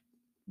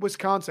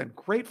 Wisconsin,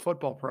 great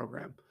football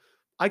program.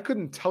 I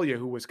couldn't tell you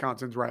who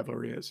Wisconsin's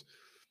rivalry is.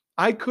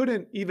 I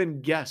couldn't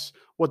even guess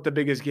what the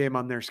biggest game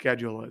on their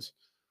schedule is.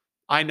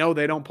 I know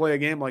they don't play a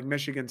game like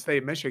Michigan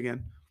State,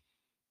 Michigan.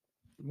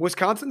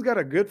 Wisconsin's got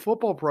a good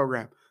football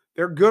program.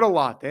 They're good a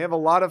lot. They have a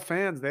lot of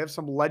fans. They have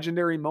some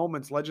legendary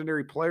moments,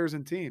 legendary players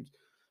and teams.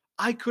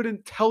 I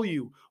couldn't tell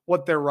you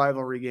what their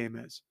rivalry game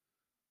is.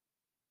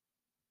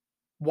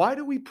 Why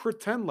do we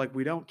pretend like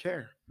we don't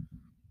care?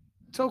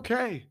 It's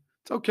okay.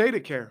 It's okay to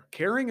care.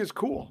 Caring is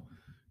cool.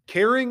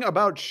 Caring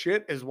about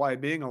shit is why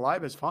being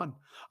alive is fun.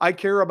 I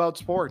care about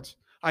sports.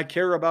 I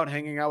care about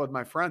hanging out with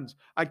my friends.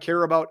 I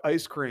care about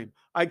ice cream.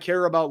 I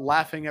care about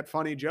laughing at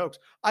funny jokes.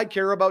 I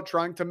care about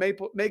trying to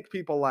make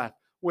people laugh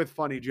with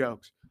funny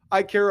jokes.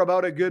 I care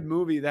about a good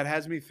movie that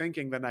has me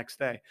thinking the next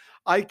day.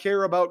 I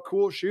care about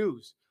cool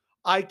shoes.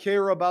 I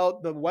care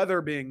about the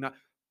weather being not.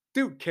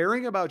 Dude,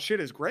 caring about shit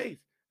is great.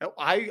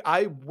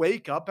 I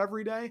wake up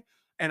every day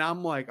and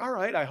I'm like, all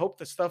right, I hope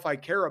the stuff I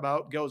care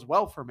about goes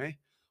well for me.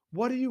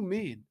 What do you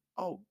mean?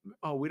 Oh,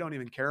 we don't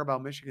even care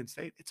about Michigan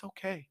State. It's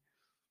okay.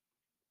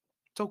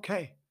 It's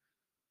okay.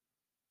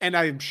 And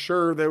I'm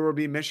sure there will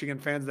be Michigan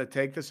fans that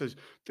take this as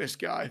this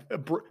guy,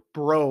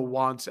 bro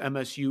wants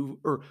MSU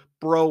or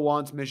bro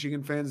wants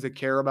Michigan fans to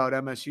care about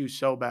MSU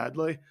so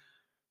badly.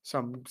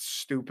 Some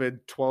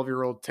stupid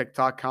 12-year-old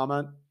TikTok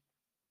comment.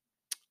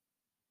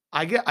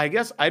 I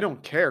guess I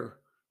don't care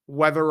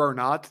whether or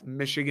not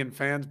Michigan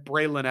fans,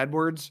 Braylon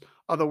Edwards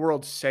of the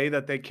world, say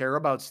that they care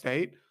about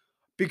state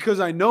because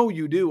I know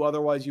you do.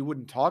 Otherwise, you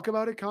wouldn't talk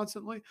about it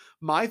constantly.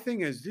 My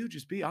thing is, dude,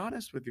 just be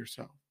honest with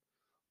yourself.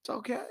 It's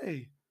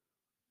okay.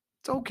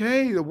 It's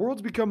okay. The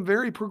world's become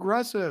very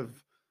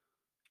progressive.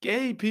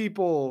 Gay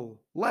people,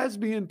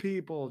 lesbian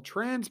people,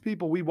 trans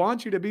people, we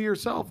want you to be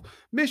yourself.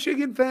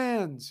 Michigan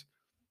fans,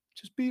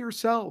 just be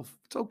yourself.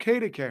 It's okay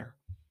to care.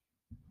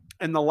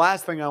 And the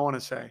last thing I want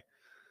to say,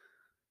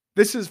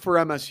 this is for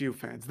MSU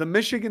fans. The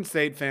Michigan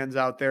State fans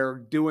out there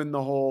doing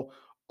the whole,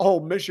 Oh,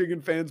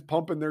 Michigan fans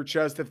pumping their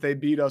chest if they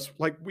beat us.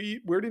 Like we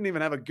didn't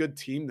even have a good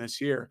team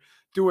this year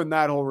doing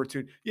that whole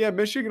routine. Yeah,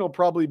 Michigan will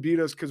probably beat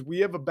us because we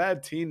have a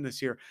bad team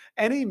this year.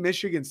 Any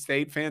Michigan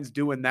State fans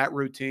doing that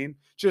routine,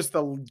 just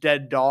a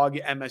dead dog,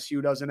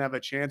 MSU doesn't have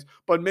a chance,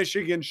 but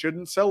Michigan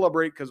shouldn't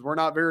celebrate because we're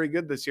not very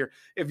good this year.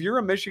 If you're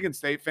a Michigan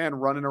State fan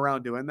running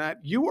around doing that,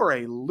 you are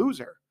a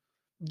loser.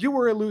 You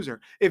were a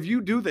loser. If you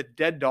do the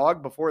dead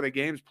dog before the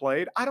game's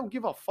played, I don't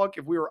give a fuck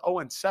if we were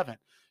 0-7.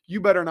 You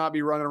better not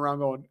be running around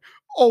going,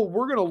 oh,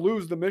 we're going to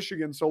lose to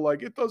Michigan. So,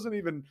 like, it doesn't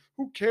even,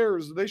 who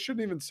cares? They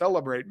shouldn't even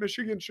celebrate.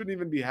 Michigan shouldn't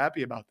even be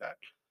happy about that.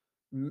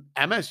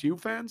 MSU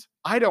fans,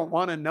 I don't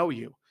want to know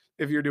you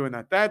if you're doing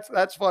that.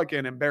 That's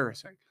fucking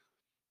embarrassing.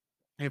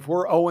 If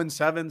we're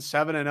 0-7,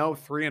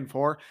 7-0,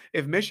 3-4,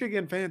 if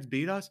Michigan fans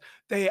beat us,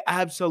 they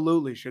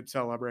absolutely should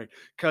celebrate.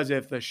 Because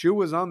if the shoe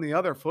was on the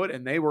other foot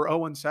and they were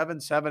 0-7,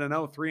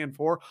 7-0,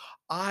 3-4,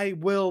 I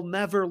will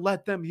never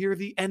let them hear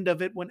the end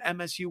of it when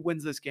MSU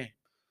wins this game.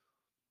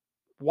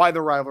 Why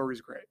the rivalry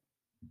is great.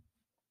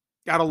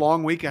 Got a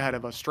long week ahead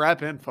of us.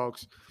 Strap in,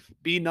 folks.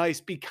 Be nice,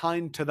 be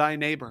kind to thy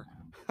neighbor.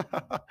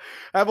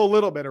 Have a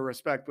little bit of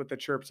respect with the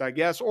chirps, I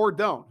guess, or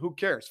don't. Who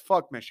cares?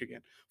 Fuck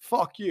Michigan.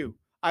 Fuck you.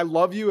 I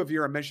love you if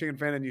you're a Michigan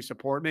fan and you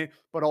support me,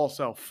 but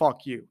also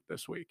fuck you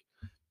this week.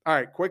 All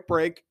right, quick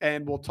break,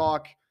 and we'll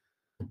talk.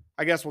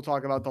 I guess we'll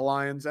talk about the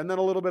Lions and then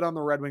a little bit on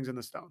the Red Wings and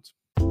the Stones.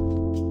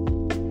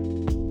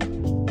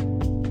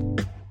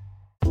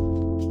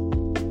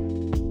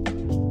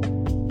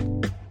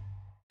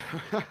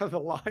 The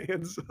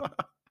Lions.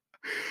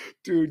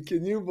 Dude,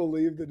 can you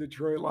believe the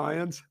Detroit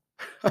Lions?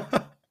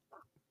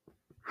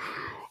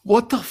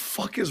 What the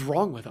fuck is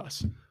wrong with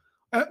us?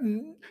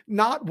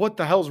 Not what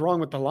the hell's wrong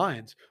with the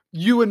Lions.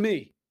 You and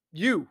me,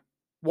 you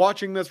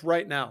watching this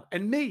right now,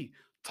 and me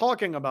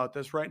talking about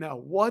this right now.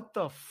 What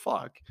the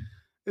fuck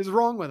is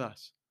wrong with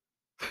us?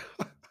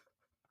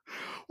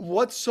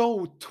 What's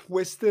so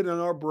twisted in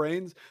our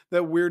brains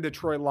that we're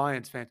Detroit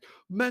Lions fans?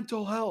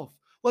 Mental health.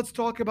 Let's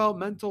talk about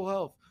mental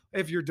health.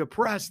 If you're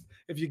depressed,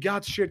 if you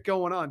got shit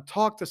going on,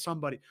 talk to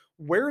somebody.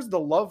 Where's the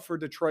love for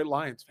Detroit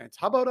Lions fans?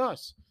 How about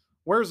us?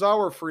 Where's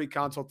our free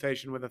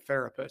consultation with a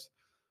therapist?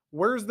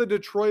 Where's the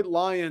Detroit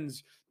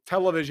Lions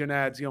television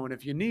ads going?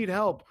 If you need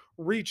help,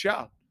 reach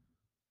out.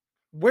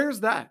 Where's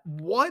that?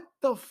 What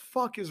the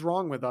fuck is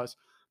wrong with us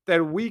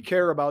that we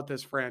care about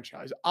this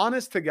franchise?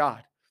 Honest to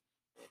God.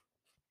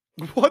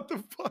 What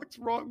the fuck's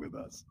wrong with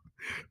us?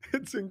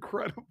 It's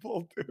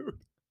incredible, dude.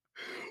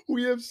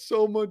 We have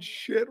so much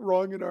shit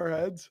wrong in our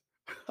heads.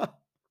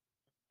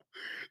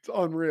 It's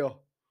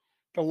unreal.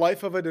 The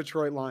life of a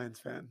Detroit Lions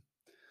fan.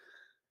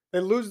 They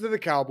lose to the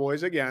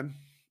Cowboys again.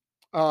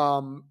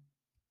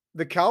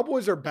 The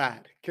Cowboys are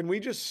bad. Can we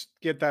just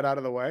get that out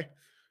of the way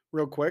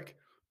real quick?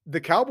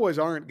 The Cowboys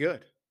aren't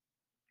good.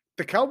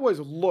 The Cowboys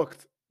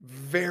looked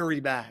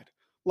very bad.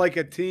 Like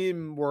a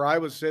team where I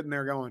was sitting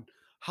there going,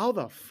 how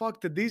the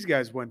fuck did these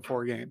guys win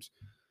 4 games?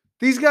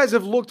 These guys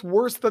have looked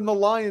worse than the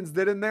Lions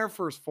did in their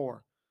first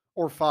 4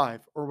 or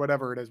 5 or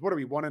whatever it is. What are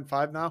we,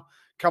 1-5 now?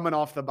 Coming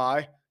off the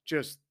bye,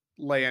 just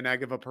lay an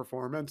egg of a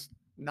performance.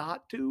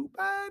 Not too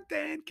bad,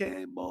 Dan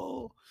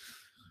Campbell.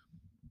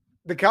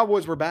 The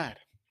Cowboys were bad.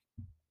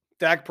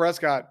 Dak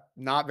Prescott,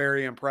 not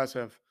very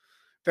impressive.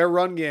 Their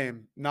run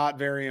game, not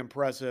very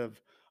impressive.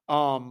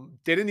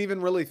 Didn't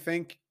even really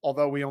think,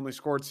 although we only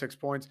scored 6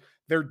 points,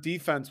 their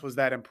defense was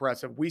that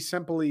impressive. We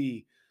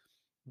simply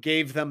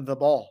gave them the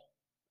ball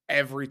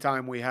every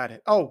time we had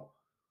it. Oh,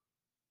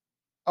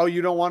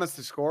 you don't want us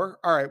to score?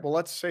 All right, well,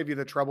 let's save you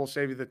the trouble,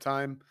 save you the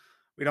time.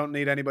 We don't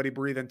need anybody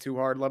breathing too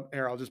hard.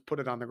 Here, I'll just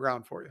put it on the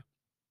ground for you.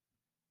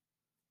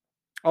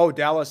 Oh,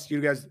 Dallas,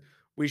 you guys,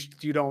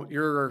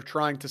 you're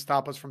trying to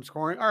stop us from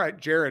scoring. All right,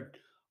 Jared,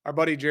 our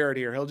buddy Jared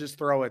here, he'll just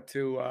throw it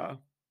to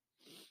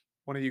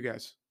one of you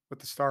guys with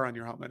the star on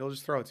your helmet. He'll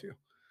just throw it to you.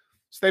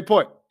 Stay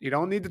put. You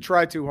don't need to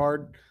try too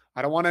hard.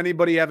 I don't want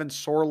anybody having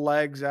sore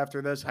legs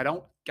after this.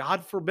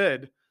 God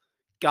forbid,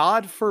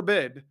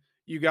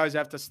 you guys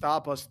have to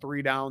stop us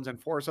 3 downs and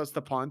force us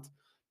to punt.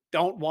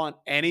 Don't want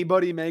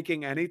anybody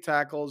making any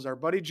tackles. Our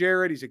buddy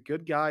Jared, he's a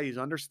good guy. He's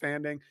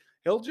understanding.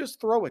 He'll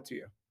just throw it to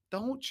you.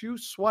 Don't you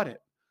sweat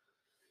it.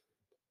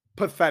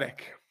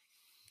 Pathetic.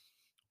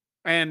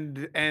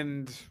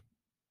 And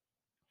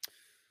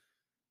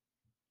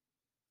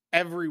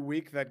every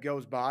week that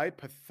goes by,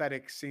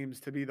 pathetic seems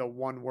to be the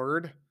one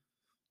word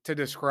to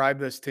describe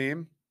this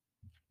team.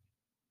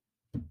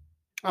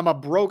 I'm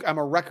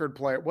a record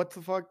player. What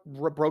the fuck?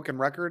 Broken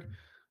record?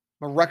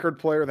 I'm a record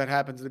player that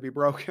happens to be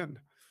broken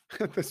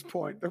at this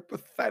point. They're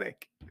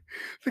pathetic.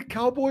 The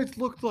Cowboys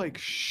looked like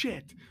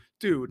shit,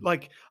 dude.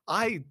 Like,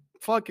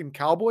 fucking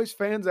Cowboys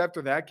fans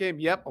after that game,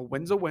 yep, a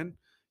win's a win.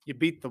 You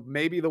beat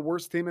maybe the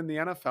worst team in the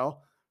NFL.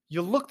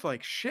 You looked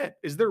like shit.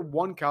 Is there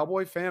one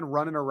Cowboy fan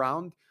running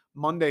around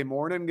Monday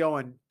morning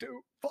going, dude,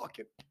 fuck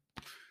it.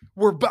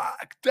 We're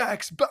back.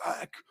 Dak's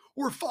back.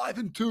 We're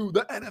 5-2.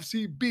 The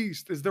NFC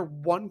beast. Is there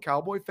one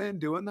Cowboy fan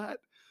doing that?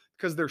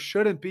 Because there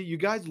shouldn't be. You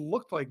guys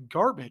looked like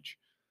garbage.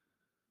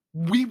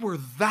 We were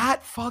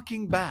that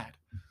fucking bad.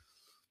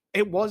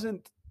 It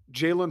wasn't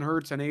Jalen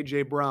Hurts and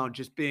A.J. Brown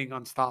just being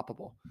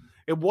unstoppable.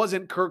 It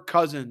wasn't Kirk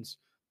Cousins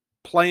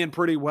playing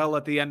pretty well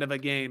at the end of a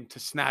game to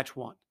snatch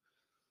one.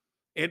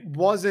 It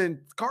wasn't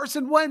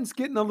Carson Wentz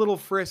getting a little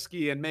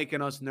frisky and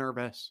making us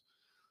nervous.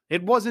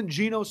 It wasn't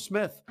Geno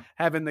Smith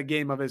having the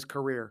game of his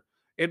career.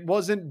 It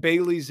wasn't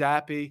Bailey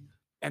Zappi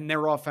and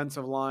their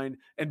offensive line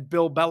and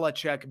Bill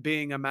Belichick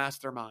being a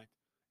mastermind.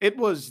 It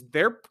was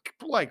they're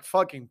like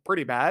fucking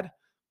pretty bad.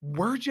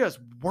 We're just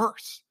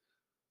worse.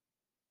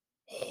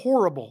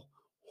 Horrible,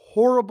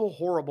 horrible,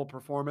 horrible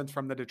performance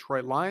from the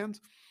Detroit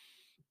Lions.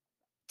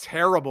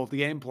 Terrible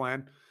game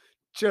plan.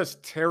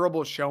 Just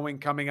terrible showing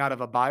coming out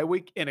of a bye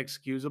week.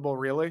 Inexcusable,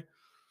 really.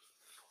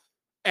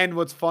 And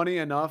what's funny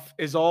enough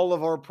is all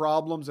of our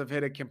problems have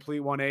hit a complete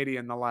 180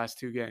 in the last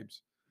two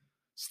games.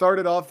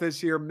 Started off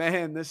this year,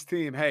 man, this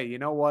team, hey, you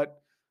know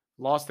what?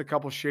 Lost a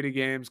couple shitty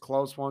games,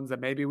 close ones that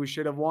maybe we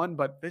should have won,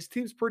 but this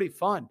team's pretty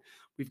fun.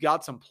 We've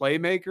got some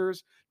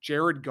playmakers.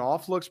 Jared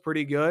Goff looks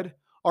pretty good.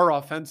 Our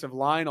offensive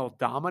line will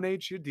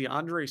dominate you.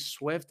 DeAndre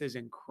Swift is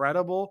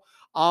incredible.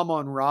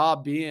 Amon Ra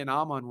being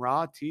Amon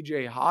Ra.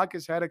 TJ Hawk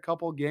has had a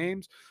couple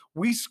games.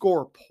 We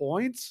score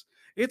points.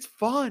 It's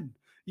fun.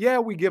 Yeah,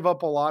 we give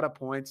up a lot of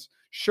points.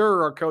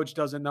 Sure, our coach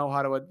doesn't know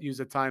how to use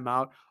a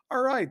timeout.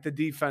 All right, the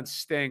defense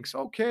stinks.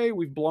 Okay,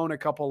 we've blown a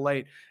couple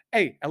late.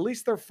 Hey, at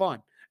least they're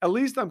fun. At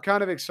least I'm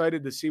kind of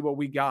excited to see what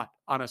we got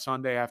on a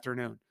Sunday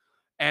afternoon.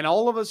 And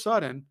all of a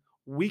sudden,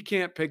 we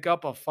can't pick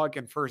up a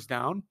fucking first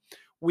down.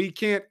 We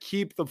can't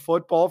keep the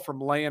football from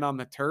laying on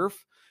the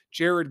turf.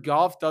 Jared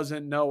Goff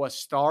doesn't know a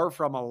star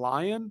from a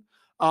lion.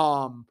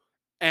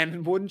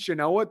 And wouldn't you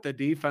know it, the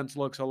defense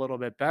looks a little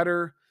bit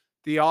better.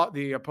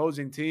 The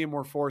opposing team,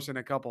 we're forcing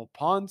a couple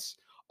punts.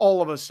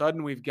 All of a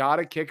sudden, we've got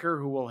a kicker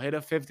who will hit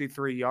a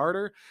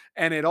 53-yarder,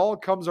 and it all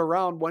comes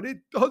around when it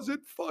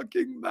doesn't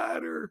fucking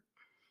matter.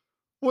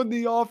 When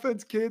the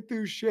offense can't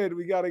do shit,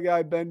 we got a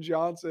guy, Ben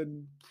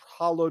Johnson,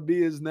 hallowed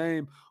be his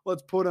name.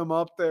 Let's put him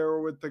up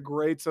there with the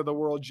greats of the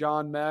world,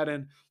 John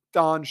Madden,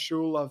 Don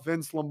Shula,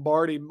 Vince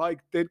Lombardi,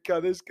 Mike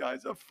Ditka. This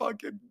guy's a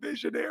fucking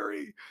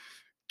visionary.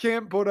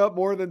 Can't put up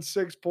more than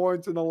 6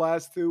 points in the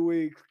last 2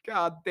 weeks.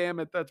 God damn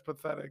it, that's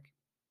pathetic.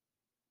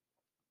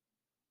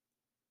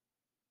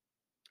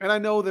 And I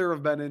know there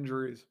have been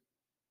injuries.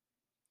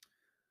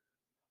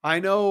 I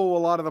know a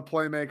lot of the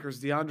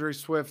playmakers, DeAndre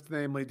Swift,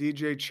 namely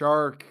DJ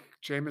Chark,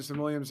 Jamison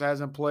Williams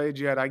hasn't played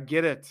yet. I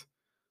get it.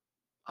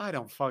 I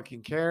don't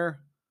fucking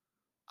care.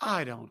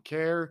 I don't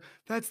care.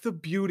 That's the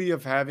beauty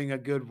of having a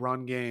good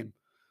run game.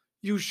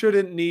 You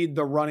shouldn't need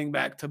the running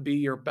back to be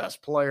your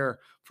best player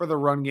for the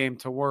run game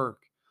to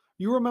work.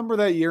 You remember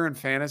that year in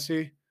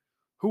fantasy?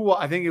 Who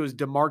I think it was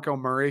DeMarco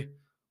Murray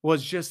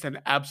was just an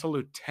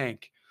absolute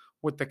tank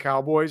with the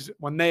Cowboys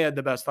when they had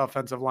the best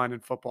offensive line in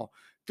football.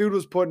 Dude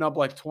was putting up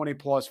like 20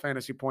 plus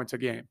fantasy points a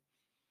game.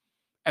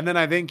 And then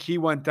I think he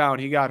went down.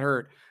 He got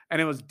hurt. And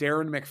it was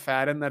Darren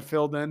McFadden that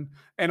filled in.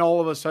 And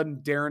all of a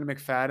sudden, Darren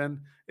McFadden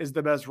is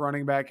the best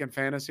running back in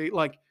fantasy.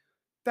 Like,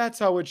 that's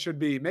how it should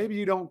be. Maybe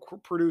you don't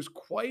produce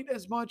quite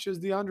as much as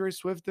DeAndre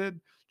Swift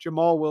did,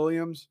 Jamal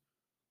Williams,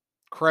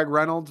 Craig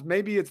Reynolds.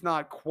 Maybe it's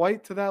not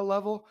quite to that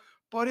level,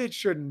 but it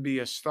shouldn't be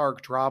a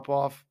stark drop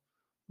off.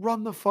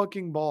 Run the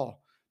fucking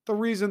ball. The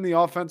reason the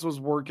offense was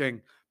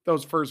working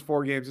those first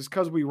 4 games is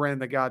because we ran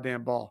the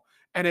goddamn ball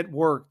and it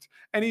worked.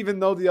 And even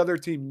though the other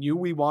team knew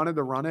we wanted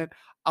to run it,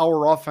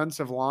 our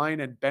offensive line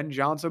and Ben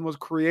Johnson was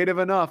creative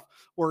enough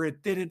where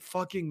it didn't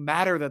fucking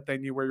matter that they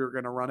knew where you were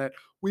going to run it.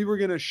 We were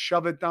going to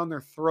shove it down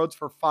their throats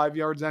for 5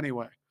 yards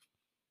anyway.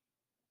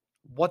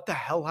 What the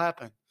hell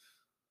happened?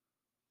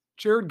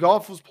 Jared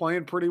Goff was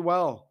playing pretty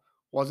well.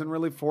 Wasn't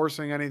really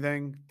forcing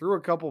anything. Threw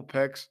a couple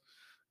picks,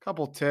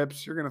 couple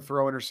tips. You're going to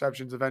throw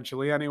interceptions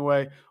eventually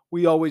anyway.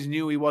 We always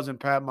knew he wasn't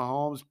Pat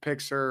Mahomes.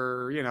 Picks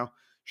are,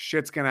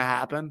 shit's going to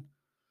happen.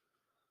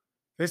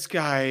 This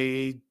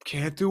guy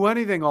can't do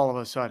anything all of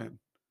a sudden.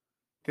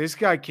 This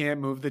guy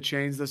can't move the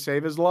chains to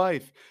save his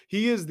life.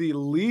 He is the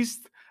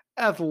least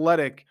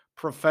athletic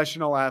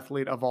professional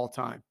athlete of all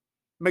time.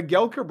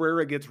 Miguel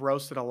Cabrera gets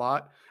roasted a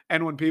lot.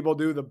 And when people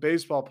do, the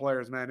baseball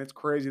players, man, it's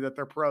crazy that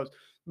they're pros.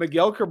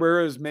 Miguel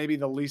Cabrera is maybe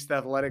the least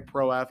athletic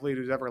pro athlete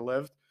who's ever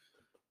lived.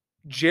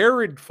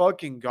 Jared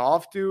fucking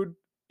Goff, dude,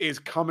 is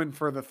coming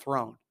for the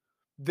throne.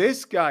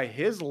 This guy,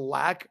 his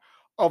lack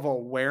of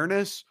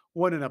awareness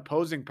when an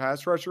opposing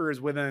pass rusher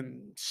is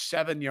within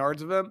 7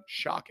 yards of him,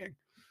 shocking.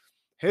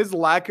 His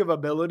lack of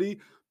ability,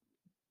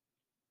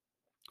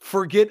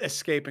 forget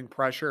escaping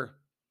pressure.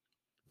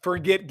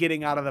 Forget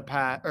getting out of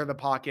the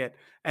pocket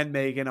and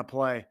making a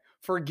play.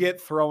 Forget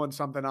throwing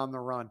something on the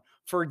run.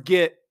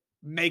 Forget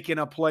making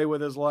a play with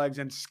his legs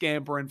and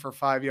scampering for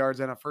 5 yards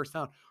and a first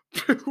down.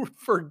 Dude,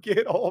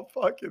 forget all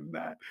fucking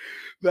that.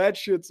 That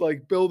shit's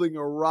like building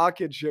a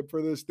rocket ship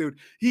for this dude.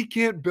 He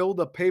can't build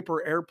a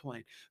paper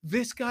airplane.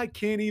 This guy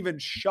can't even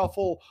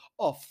shuffle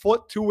a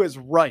foot to his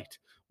right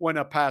when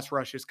a pass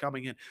rush is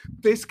coming in.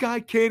 This guy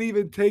can't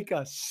even take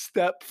a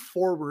step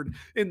forward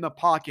in the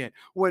pocket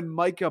when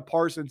Micah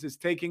Parsons is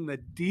taking the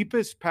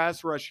deepest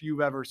pass rush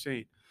you've ever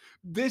seen.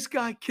 This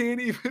guy can't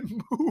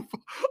even move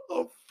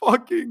a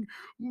fucking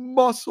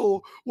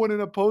muscle when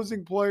an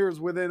opposing player is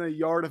within a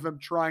yard of him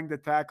trying to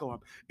tackle him.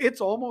 It's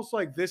almost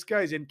like this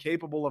guy's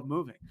incapable of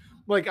moving.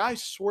 Like, I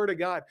swear to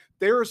God,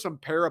 there are some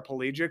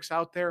paraplegics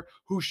out there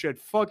who should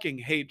fucking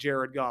hate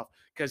Jared Goff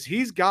because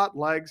he's got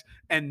legs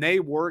and they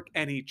work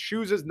and he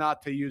chooses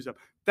not to use them.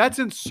 That's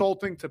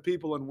insulting to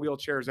people in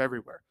wheelchairs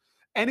everywhere.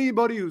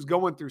 Anybody who's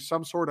going through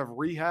some sort of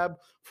rehab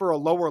for a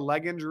lower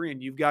leg injury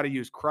and you've got to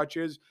use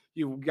crutches,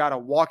 you've got a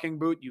walking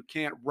boot, you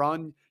can't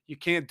run, you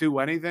can't do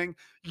anything,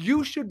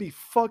 you should be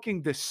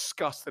fucking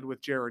disgusted with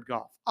Jared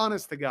Goff.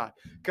 Honest to God.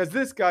 Because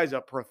this guy's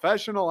a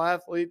professional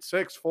athlete,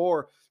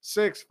 6'4,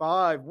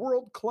 6'5,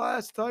 world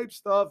class type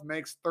stuff,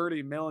 makes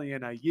 30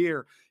 million a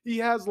year. He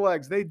has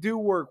legs, they do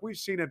work. We've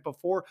seen it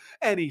before,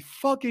 and he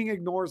fucking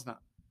ignores them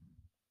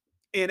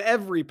in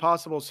every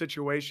possible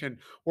situation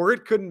where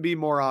it couldn't be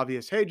more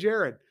obvious. Hey,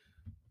 Jared,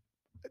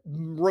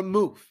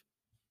 remove,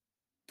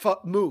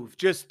 move,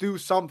 just do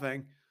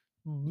something.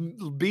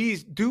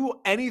 Do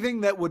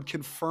anything that would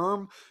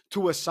confirm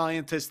to a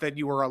scientist that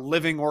you are a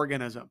living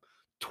organism.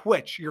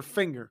 Twitch your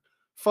finger,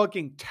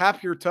 fucking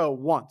tap your toe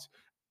once,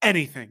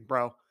 anything,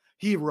 bro.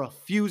 He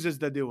refuses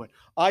to do it.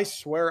 I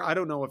swear, I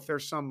don't know if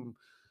there's some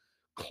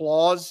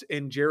clause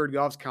in Jared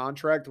Goff's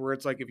contract where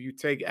it's like if you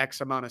take X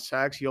amount of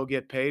sacks, you'll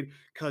get paid.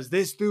 Because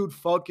this dude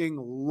fucking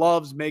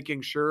loves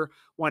making sure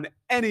when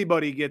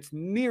anybody gets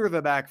near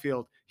the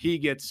backfield, he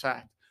gets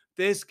sacked.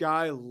 This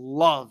guy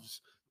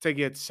loves to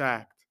get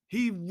sacked.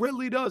 He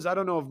really does. I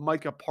don't know if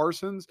Micah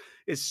Parsons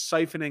is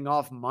siphoning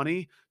off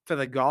money to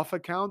the Goff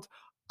account.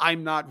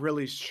 I'm not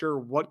really sure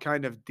what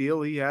kind of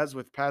deal he has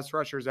with pass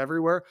rushers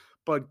everywhere,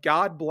 but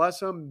God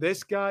bless him.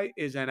 This guy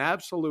is an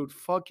absolute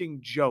fucking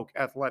joke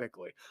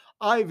athletically.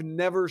 I've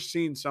never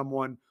seen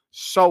someone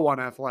so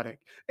unathletic.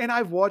 And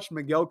I've watched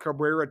Miguel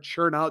Cabrera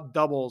churn out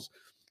doubles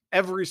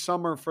every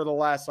summer for the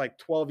last like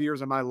 12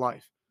 years of my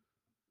life.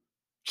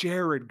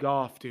 Jared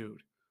Goff,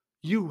 dude,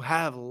 you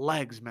have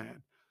legs,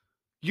 man.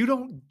 You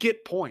don't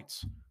get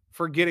points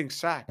for getting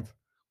sacked.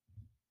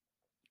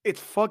 It's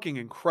fucking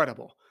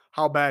incredible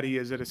how bad he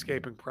is at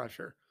escaping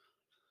pressure.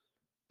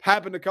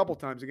 Happened a couple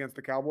times against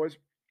the Cowboys.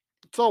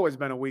 It's always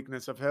been a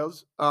weakness of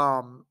his.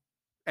 And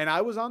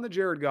I was on the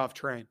Jared Goff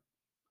train.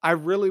 I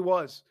really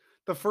was.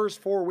 The first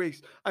 4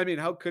 weeks, I mean,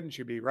 how couldn't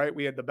you be, right?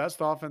 We had the best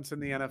offense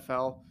in the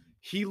NFL.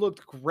 He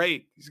looked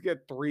great. He's got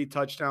 3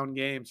 touchdown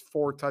games,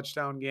 4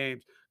 touchdown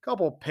games, a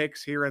couple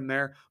picks here and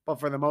there. But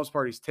for the most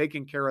part, he's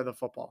taking care of the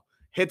football,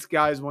 hits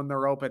guys when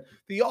they're open.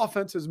 The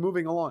offense is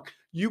moving along.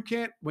 You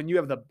can't, when you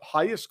have the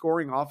highest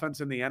scoring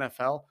offense in the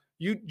NFL,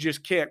 you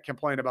just can't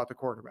complain about the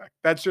quarterback.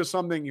 That's just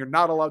something you're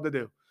not allowed to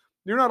do.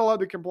 You're not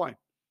allowed to complain.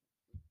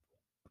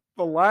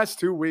 The last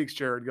 2 weeks,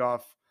 Jared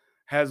Goff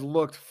has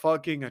looked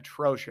fucking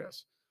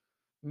atrocious.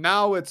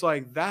 Now it's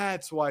like,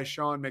 that's why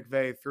Sean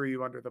McVay threw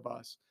you under the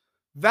bus.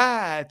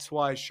 That's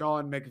why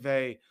Sean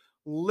McVay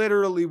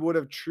literally would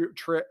have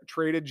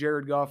traded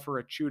Jared Goff for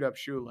a chewed up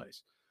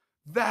shoelace.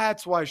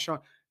 That's why Sean,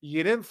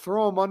 you didn't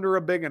throw him under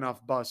a big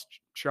enough bus,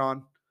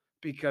 Sean,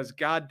 because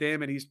God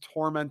damn it, he's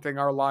tormenting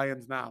our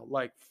Lions now.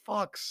 Like,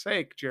 fuck's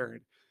sake,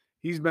 Jared.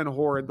 He's been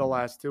horrid the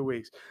last 2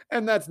 weeks.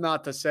 And that's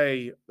not to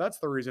say that's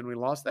the reason we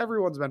lost.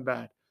 Everyone's been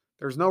bad.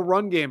 There's no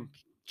run game,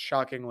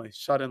 shockingly,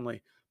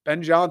 suddenly.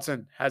 Ben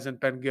Johnson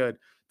hasn't been good.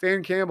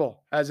 Dan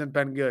Campbell hasn't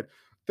been good.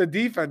 The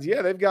defense,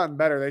 yeah, they've gotten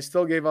better. They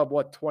still gave up,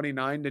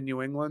 29 to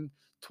New England,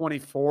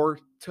 24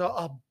 to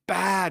a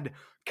bad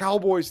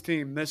Cowboys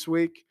team this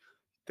week.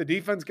 The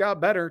defense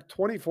got better.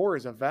 24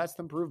 is a vast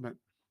improvement.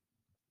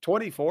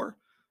 24?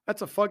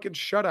 That's a fucking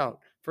shutout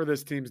for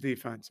this team's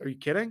defense. Are you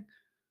kidding?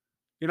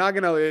 You're not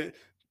going to.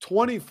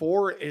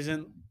 24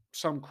 isn't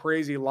some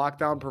crazy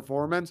lockdown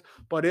performance,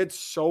 but it's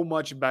so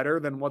much better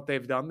than what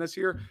they've done this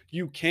year.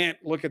 You can't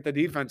look at the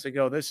defense and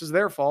go, this is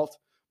their fault.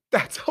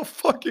 That's how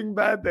fucking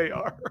bad they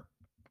are.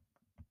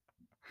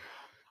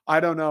 I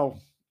don't know.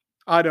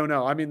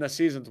 I mean, the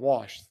season's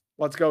washed.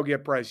 Let's go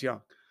get Bryce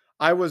Young.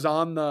 I was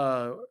on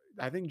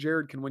I think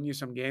Jared can win you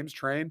some games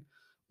train.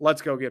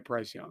 Let's go get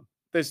Bryce Young.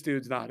 This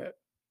dude's not it.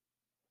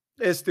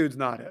 This dude's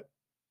not it.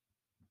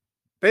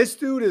 This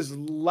dude is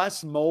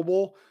less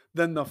mobile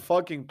than the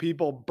fucking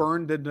people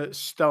burned into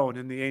stone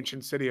in the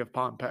ancient city of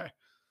Pompeii.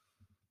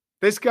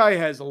 This guy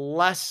has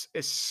less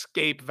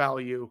escape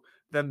value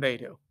than they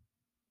do.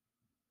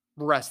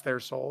 Rest their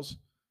souls.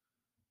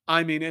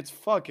 I mean, it's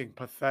fucking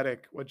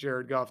pathetic what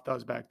Jared Goff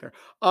does back there.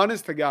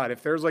 Honest to God,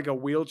 if there's like a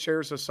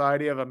wheelchair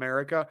society of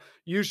America,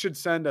 you should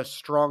send a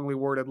strongly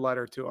worded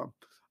letter to him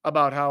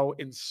about how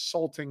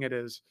insulting it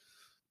is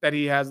that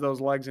he has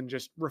those legs and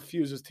just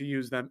refuses to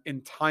use them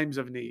in times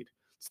of need.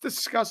 It's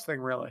disgusting,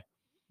 really.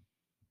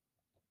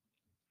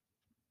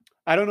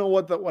 I don't know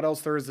what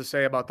else there is to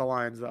say about the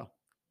Lions, though.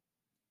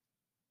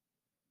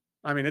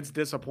 I mean, it's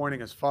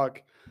disappointing as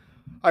fuck.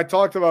 I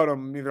talked about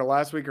them either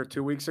last week or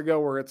 2 weeks ago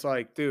where it's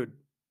like, dude,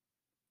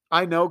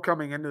 I know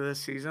coming into this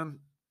season,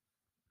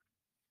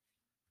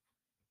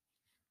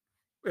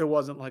 it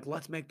wasn't like,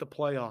 let's make the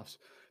playoffs.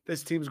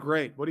 This team's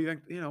great. What do you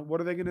think? What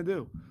are they going to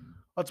do?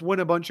 Let's win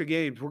a bunch of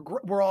games.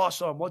 We're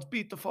awesome. Let's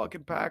beat the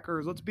fucking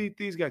Packers. Let's beat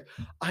these guys.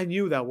 I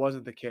knew that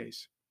wasn't the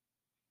case.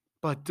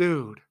 But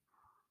dude,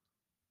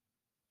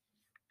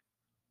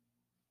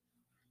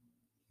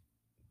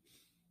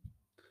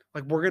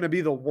 like we're going to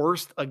be the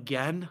worst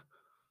again.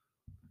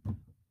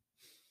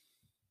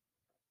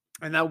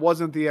 And that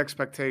wasn't the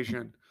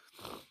expectation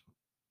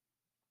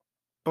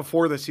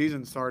before the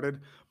season started,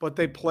 but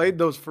they played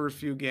those first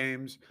few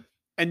games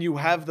and you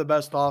have the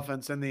best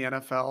offense in the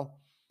NFL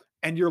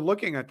and you're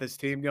looking at this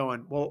team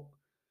going, "Well,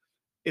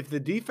 if the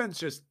defense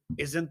just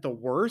isn't the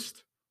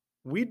worst,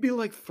 we'd be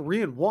like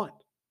 3-1."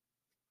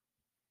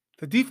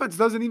 The defense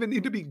doesn't even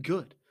need to be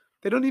good.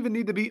 They don't even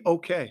need to be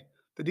okay.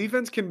 The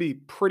defense can be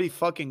pretty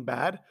fucking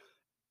bad.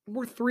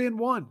 We're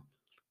 3-1.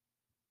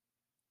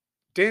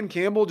 Dan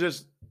Campbell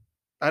just,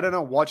 I don't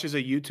know, watches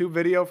a YouTube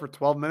video for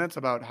 12 minutes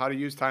about how to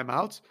use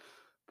timeouts.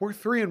 We're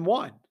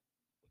 3-1.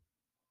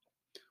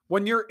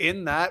 When you're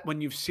in that, when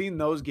you've seen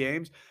those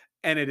games,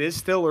 and it is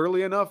still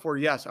early enough where,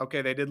 yes,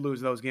 okay, they did lose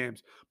those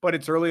games, but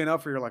it's early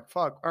enough where you're like,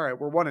 fuck, all right,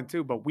 we're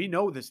 1-2, but we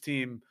know this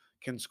team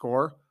can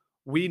score.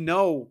 We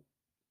know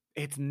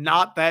it's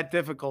not that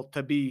difficult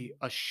to be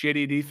a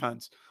shitty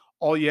defense.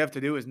 All you have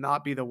to do is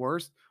not be the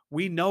worst.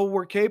 We know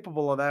we're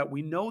capable of that.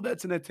 We know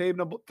that's an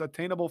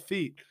attainable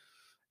feat.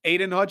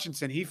 Aiden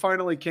Hutchinson, he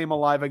finally came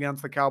alive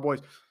against the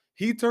Cowboys.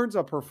 He turns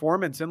a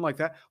performance in like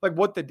that. Like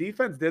what the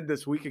defense did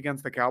this week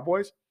against the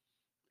Cowboys,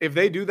 if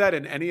they do that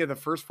in any of the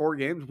first 4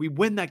 games, we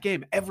win that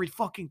game every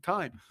fucking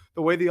time,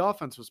 the way the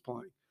offense was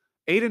playing.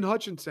 Aiden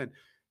Hutchinson,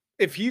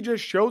 if he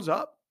just shows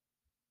up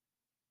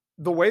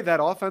the way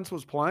that offense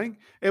was playing,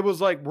 it was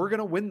like, we're going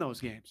to win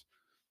those games.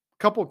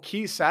 A couple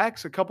key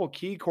sacks, a couple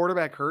key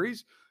quarterback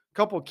hurries, a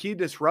couple key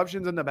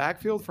disruptions in the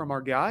backfield from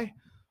our guy.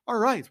 All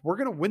right, we're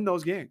going to win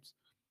those games.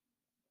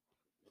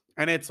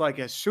 And it's like,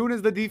 as soon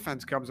as the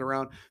defense comes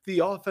around, the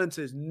offense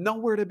is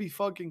nowhere to be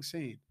fucking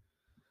seen.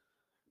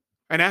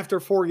 And after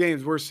 4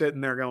 games, we're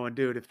sitting there going,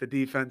 dude, if the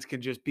defense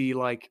can just be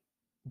like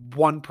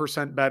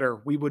 1%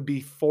 better, we would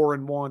be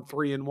 4-1,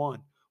 3-1.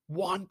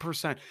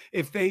 1%.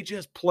 If they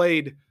just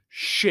played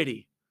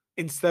shitty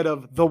instead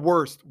of the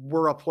worst,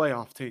 we're a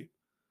playoff team.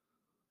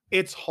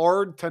 It's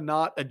hard to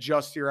not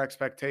adjust your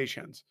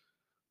expectations.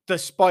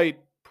 Despite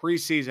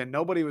preseason,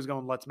 nobody was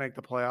going, let's make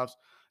the playoffs.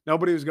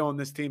 Nobody was going,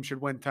 this team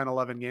should win 10,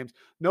 11 games.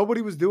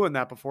 Nobody was doing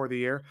that before the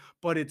year,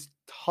 but it's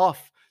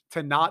tough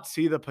to not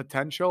see the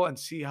potential and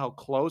see how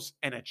close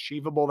and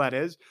achievable that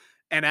is.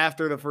 And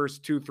after the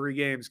first 2, 3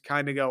 games,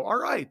 kind of go, all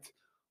right,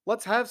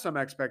 let's have some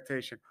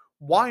expectation.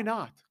 Why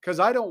not? Because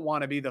I don't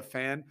want to be the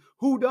fan.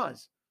 Who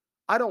does?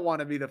 I don't want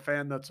to be the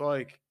fan that's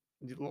like,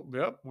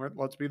 yep,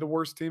 let's be the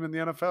worst team in the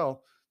NFL.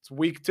 It's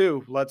week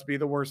 2. Let's be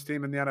the worst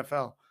team in the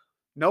NFL.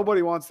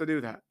 Nobody wants to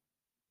do that.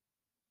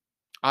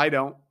 I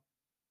don't.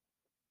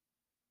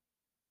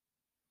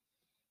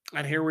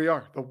 And here we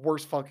are, the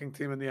worst fucking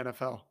team in the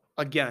NFL.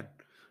 Again,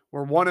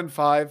 we're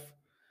 1-5.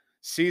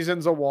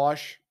 Season's a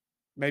wash.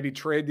 Maybe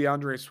trade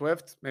DeAndre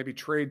Swift. Maybe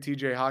trade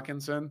TJ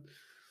Hawkinson.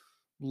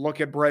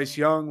 Look at Bryce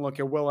Young. Look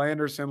at Will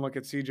Anderson. Look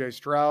at CJ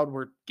Stroud.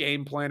 We're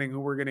game planning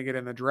who we're going to get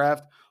in the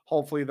draft.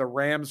 Hopefully the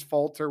Rams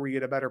falter. We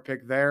get a better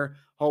pick there.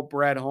 Hope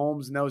Brad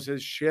Holmes knows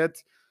his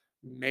shit.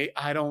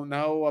 I don't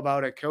know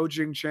about a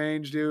coaching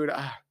change, dude.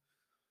 I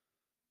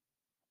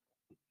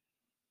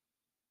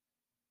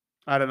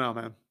don't know,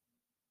 man.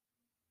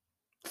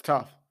 It's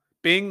tough.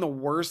 Being the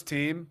worst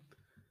team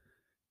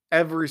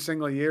every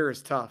single year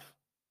is tough.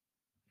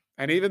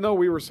 And even though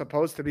we were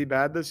supposed to be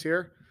bad this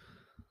year,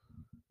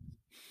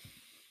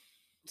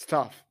 it's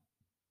tough.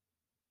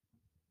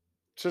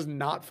 It's just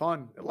not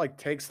fun. It like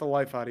takes the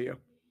life out of you.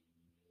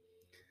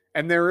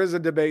 And there is a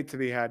debate to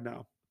be had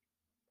now.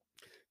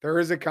 There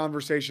is a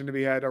conversation to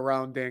be had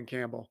around Dan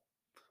Campbell.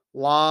 A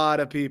lot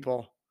of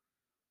people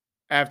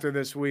after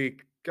this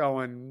week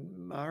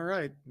going, all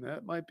right,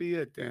 that might be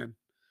it, Dan.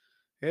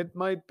 It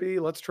might be.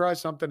 Let's try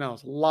something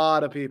else. A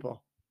lot of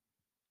people.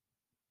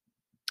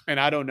 And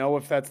I don't know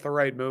if that's the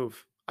right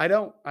move. I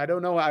don't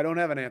know. I don't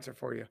have an answer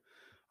for you.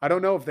 I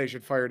don't know if they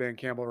should fire Dan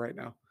Campbell right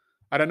now.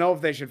 I don't know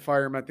if they should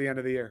fire him at the end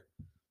of the year.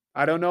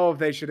 I don't know if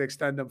they should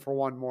extend him for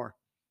one more.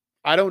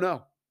 I don't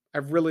know. I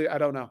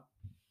don't know.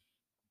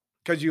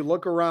 Because you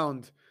look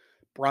around,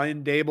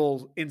 Brian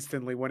Dable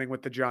instantly winning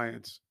with the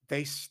Giants.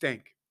 They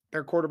stink.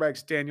 Their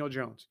quarterback's Daniel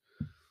Jones.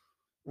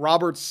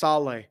 Robert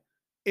Saleh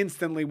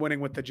instantly winning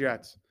with the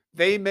Jets.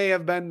 They may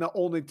have been the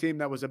only team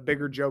that was a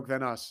bigger joke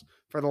than us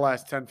for the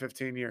last 10,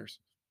 15 years.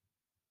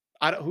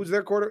 Who's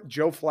their quarterback?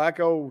 Joe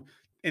Flacco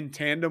in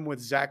tandem with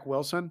Zach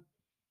Wilson.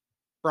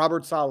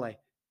 Robert Saleh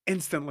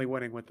instantly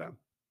winning with them.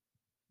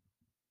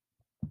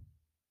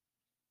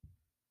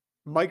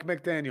 Mike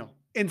McDaniel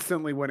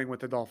instantly winning with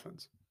the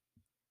Dolphins.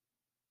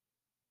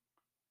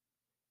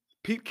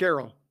 Pete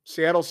Carroll,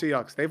 Seattle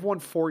Seahawks. They've won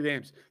 4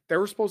 games. They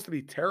were supposed to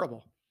be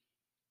terrible.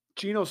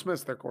 Geno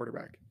Smith's their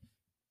quarterback.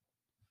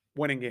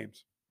 Winning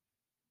games.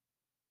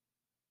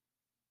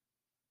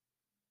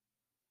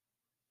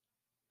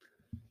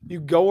 You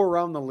go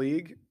around the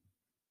league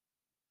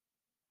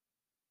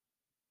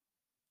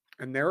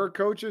And there are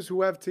coaches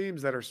who have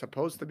teams that are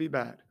supposed to be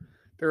bad.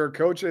 There are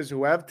coaches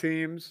who have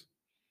teams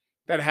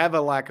that have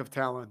a lack of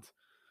talent,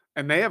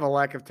 and they have a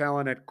lack of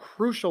talent at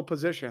crucial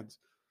positions.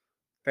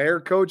 They are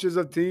coaches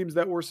of teams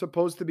that were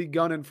supposed to be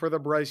gunning for the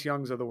Bryce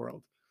Youngs of the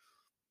world.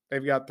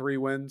 They've got 3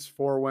 wins,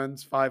 4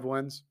 wins, 5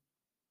 wins.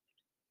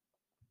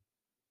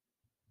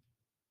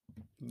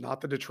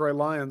 Not the Detroit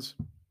Lions.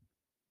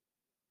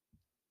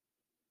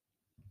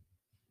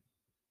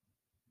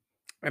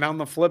 And on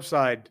the flip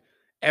side,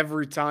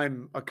 every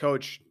time a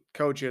coach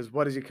coaches,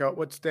 what does he coach?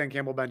 What's Dan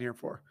Campbell been here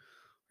for?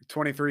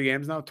 23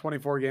 games now,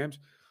 24 games.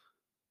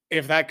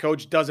 If that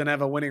coach doesn't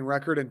have a winning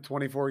record in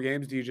 24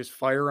 games, do you just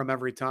fire him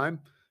every time?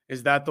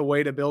 Is that the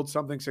way to build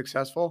something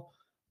successful?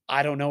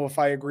 I don't know if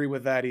I agree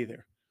with that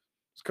either.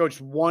 He's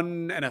coached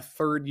 1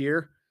 1/3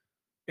 year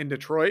in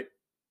Detroit.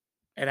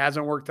 It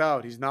hasn't worked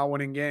out. He's not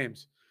winning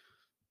games.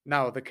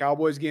 Now, the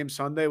Cowboys game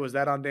Sunday, was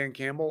that on Dan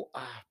Campbell?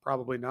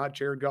 Probably not.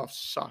 Jared Goff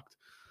sucked.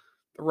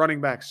 The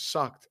running backs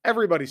sucked.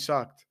 Everybody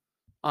sucked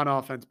on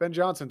offense. Ben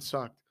Johnson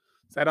sucked.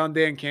 Is that on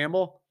Dan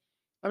Campbell?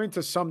 I mean,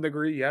 to some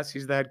degree, yes,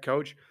 he's the head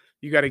coach.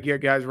 You got to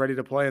get guys ready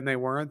to play, and they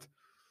weren't.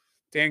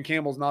 Dan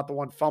Campbell's not the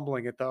one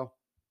fumbling it, though.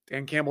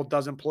 Dan Campbell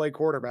doesn't play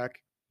quarterback.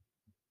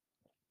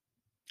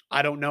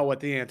 I don't know what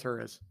the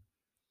answer is.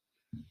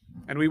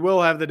 And we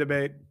will have the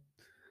debate.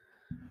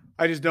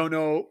 I just don't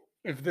know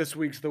if this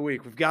week's the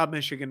week. We've got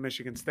Michigan,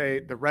 Michigan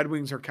State. The Red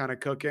Wings are kind of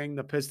cooking.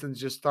 The Pistons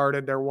just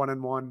started. They're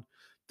 1-1.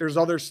 There's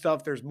other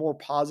stuff. There's more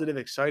positive,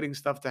 exciting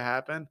stuff to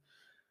happen.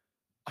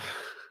 It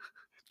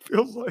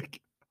feels like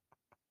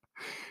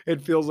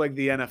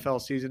the NFL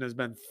season has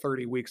been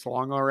 30 weeks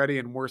long already,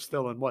 and we're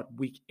still in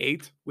week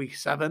 8, week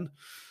 7?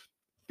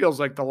 Feels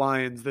like the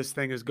Lions, this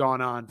thing has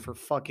gone on for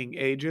fucking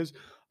ages.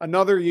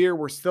 Another year,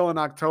 we're still in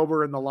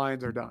October, and the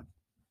Lions are done.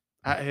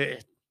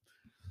 It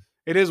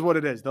is what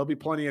it is. There'll be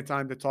plenty of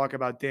time to talk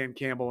about Dan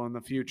Campbell in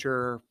the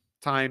future.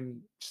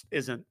 Time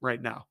isn't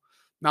right now.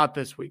 Not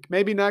this week.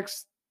 Maybe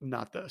next,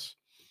 not this.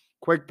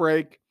 Quick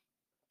break.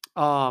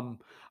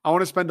 I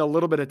want to spend a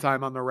little bit of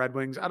time on the Red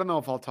Wings. I don't know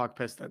if I'll talk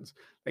Pistons.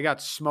 They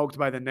got smoked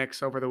by the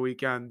Knicks over the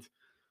weekend.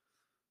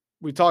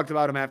 We talked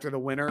about them after the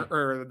winner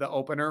or the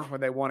opener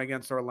when they won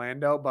against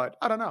Orlando, but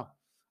I don't know.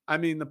 I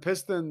mean, the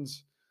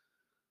Pistons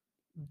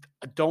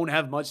don't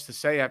have much to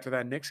say after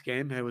that Knicks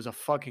game. It was a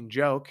fucking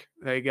joke.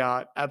 They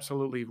got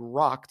absolutely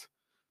rocked,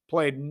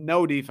 played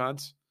no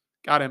defense,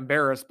 got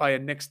embarrassed by a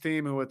Knicks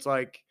team who it's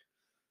like,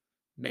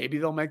 maybe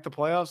they'll make the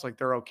playoffs. Like,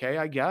 they're okay,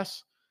 I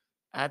guess.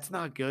 That's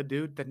not good,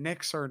 dude. The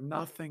Knicks are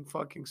nothing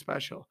fucking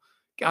special.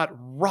 Got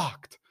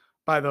rocked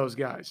by those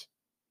guys.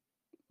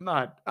 I'm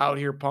not out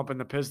here pumping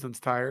the Pistons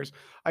tires.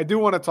 I do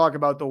want to talk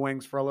about the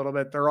Wings for a little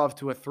bit. They're off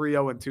to a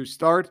 3-0-2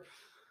 start.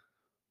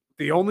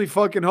 The only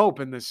fucking hope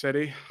in this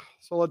city.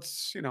 So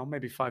let's,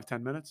 maybe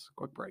 5-10 minutes.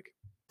 Quick break.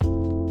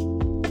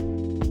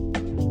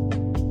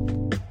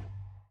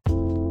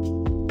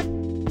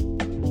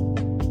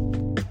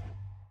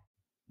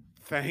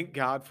 Thank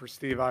God for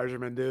Steve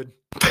Yzerman, dude.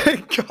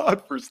 Thank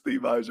God for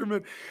Steve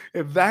Yzerman.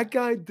 If that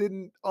guy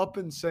didn't up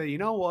and say, you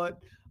know what?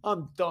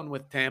 I'm done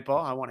with Tampa.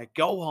 I want to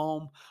go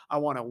home. I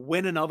want to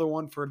win another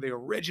one for the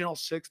original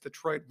 6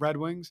 Detroit Red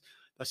Wings,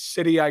 the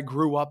city I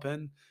grew up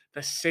in,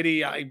 the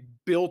city I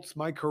built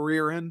my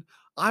career in.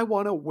 I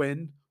want to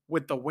win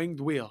with the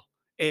winged wheel.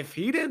 If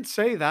he didn't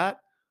say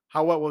that,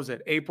 what was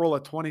it, April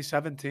of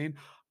 2017,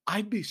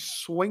 I'd be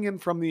swinging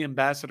from the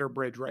Ambassador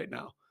Bridge right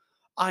now.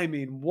 I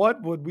mean,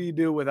 what would we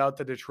do without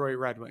the Detroit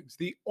Red Wings?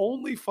 The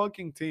only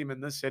fucking team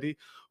in this city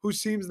who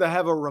seems to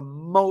have a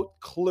remote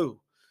clue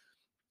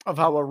of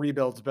how a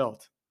rebuild's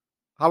built,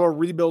 how a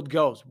rebuild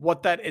goes,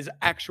 what that is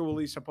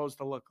actually supposed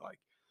to look like.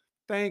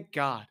 Thank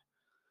God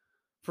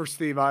for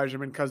Steve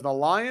Yzerman, because the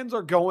Lions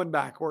are going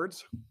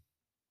backwards.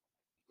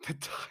 The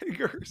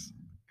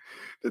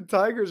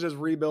Tigers just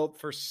rebuilt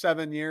for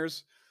 7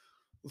 years,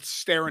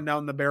 staring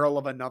down the barrel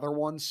of another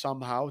one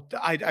somehow.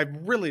 I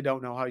really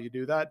don't know how you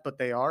do that, but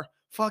they are.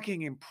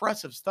 Fucking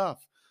impressive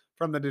stuff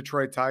from the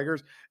Detroit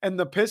Tigers. And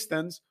the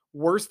Pistons,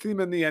 worst team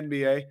in the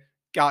NBA,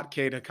 got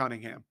Cade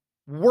Cunningham.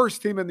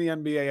 Worst team in the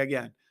NBA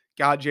again.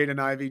 Got Jaden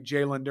Ivey,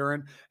 Jalen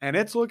Duren, and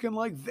it's looking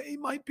like they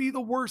might be the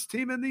worst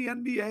team in the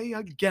NBA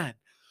again.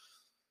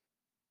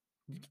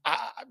 I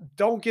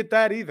don't get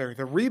that either.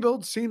 The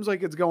rebuild seems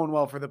like it's going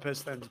well for the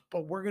Pistons,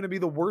 but we're going to be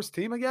the worst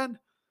team again?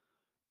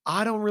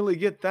 I don't really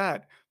get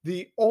that.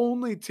 The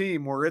only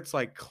team where it's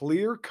like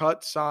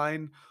clear-cut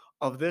sign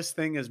of this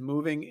thing is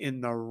moving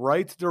in the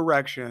right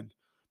direction.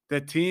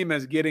 The team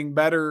is getting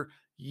better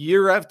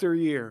year after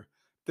year.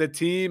 The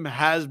team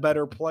has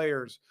better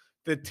players.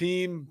 The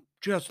team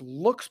just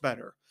looks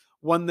better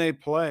when they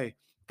play.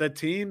 The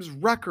team's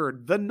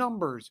record, the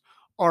numbers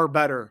are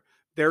better.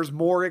 There's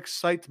more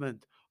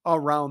excitement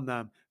around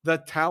them. The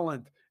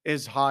talent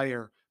is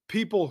higher.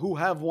 People who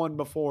have won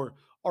before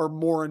are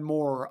more and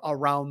more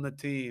around the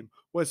team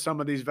with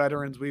some of these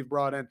veterans we've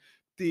brought in.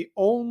 The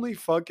only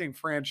fucking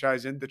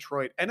franchise in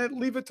Detroit, and I'd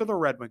leave it to the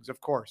Red Wings,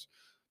 of course.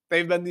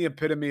 They've been the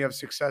epitome of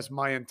success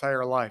my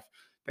entire life.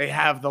 They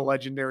have the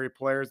legendary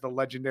players, the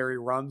legendary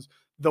runs,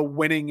 the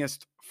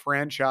winningest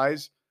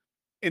franchise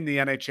in the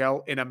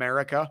NHL in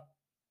America.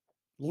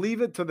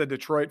 Leave it to the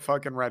Detroit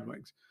fucking Red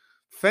Wings.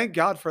 Thank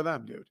God for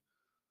them, dude.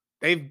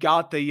 They've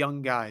got the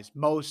young guys.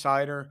 Mo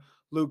Sider,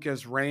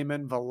 Lucas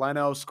Raymond,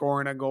 Valeno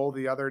scoring a goal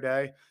the other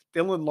day.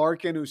 Dylan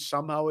Larkin, who's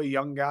somehow a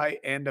young guy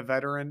and a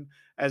veteran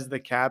as the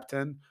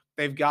captain.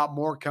 They've got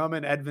more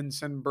coming.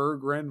 Edvinsson,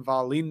 Berggren,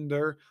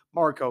 Valinder,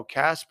 Marco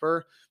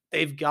Casper.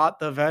 They've got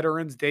the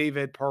veterans,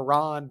 David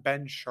Perron,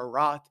 Ben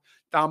Sherratt.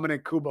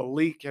 Dominic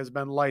Kubalik has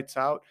been lights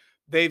out.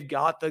 They've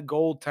got the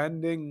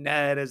goaltending.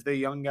 Ned as the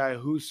young guy,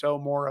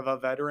 Huso more of a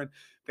veteran.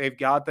 They've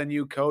got the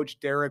new coach,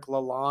 Derek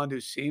Lalonde,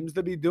 who seems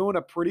to be doing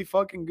a pretty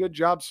fucking good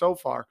job so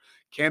far.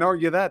 Can't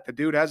argue that. The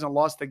dude hasn't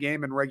lost a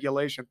game in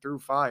regulation through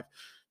 5.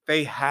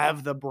 They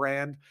have the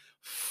brand.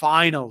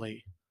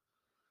 Finally,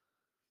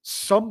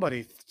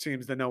 somebody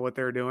seems to know what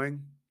they're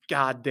doing.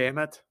 God damn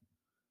it.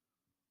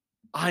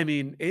 I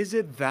mean, is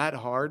it that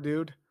hard,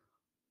 dude?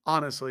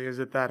 Honestly, is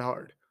it that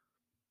hard?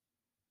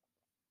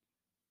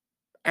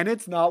 And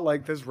it's not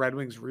like this Red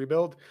Wings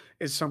rebuild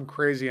is some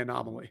crazy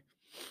anomaly.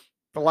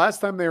 The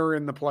last time they were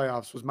in the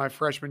playoffs was my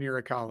freshman year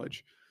of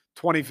college,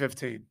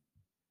 2015.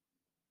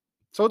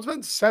 So it's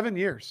been 7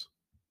 years.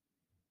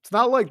 It's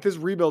not like this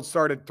rebuild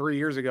started 3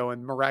 years ago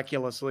and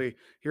miraculously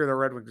here the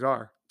Red Wings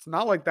are. It's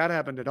not like that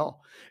happened at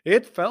all.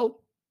 It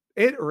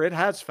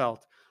has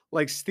felt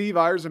like Steve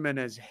Yzerman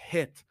has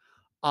hit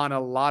on a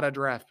lot of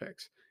draft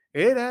picks.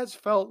 It has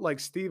felt like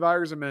Steve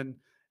Yzerman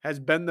has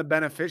been the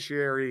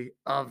beneficiary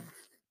of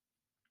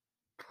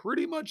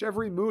pretty much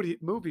every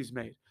move he's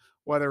made,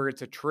 whether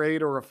it's a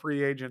trade or a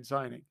free agent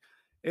signing.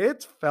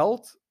 It's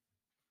felt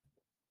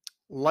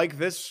like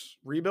this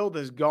rebuild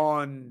has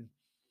gone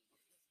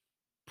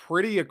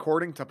pretty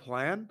according to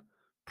plan,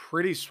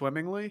 pretty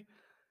swimmingly,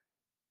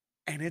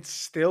 and it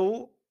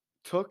still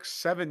took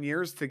 7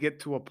 years to get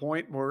to a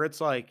point where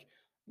it's like,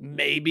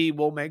 maybe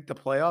we'll make the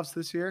playoffs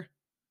this year.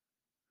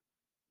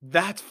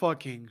 That's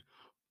fucking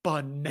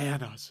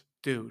bananas,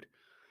 dude.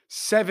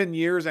 7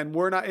 years and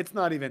it's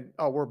not even,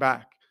 oh, we're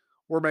back.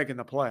 We're making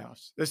the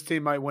playoffs. This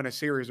team might win a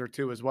series or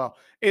two as well.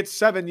 It's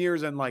 7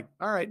 years and like,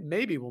 all right,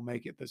 maybe we'll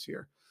make it this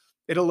year.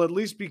 It'll at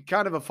least be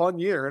kind of a fun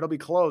year. It'll be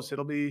close.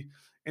 It'll be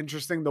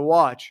interesting to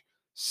watch.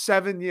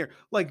 7 year.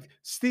 Like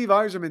Steve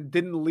Yzerman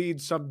didn't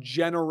lead some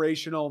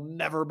generational,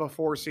 never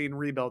before seen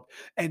rebuild.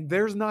 And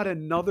there's not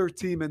another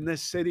team in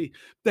this city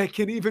that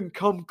can even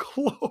come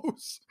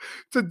close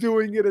to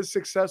doing it as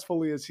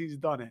successfully as he's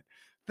done it.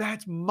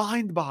 That's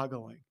mind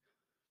boggling.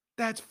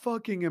 That's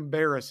fucking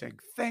embarrassing.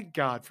 Thank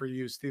God for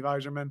you, Steve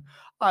Yzerman.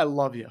 I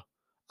love you.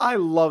 I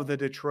love the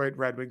Detroit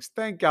Red Wings.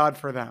 Thank God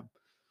for them.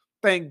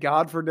 Thank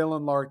God for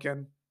Dylan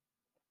Larkin.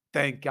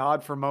 Thank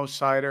God for Mo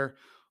Sider,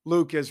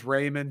 Lucas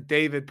Raymond,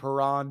 David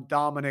Perron,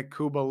 Dominic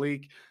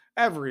Kubalik,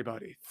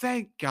 everybody.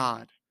 Thank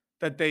God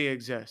that they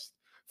exist.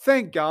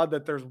 Thank God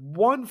that there's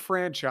one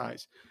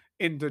franchise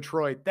in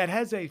Detroit that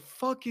has a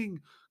fucking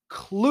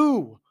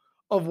clue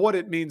of what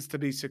it means to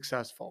be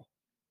successful.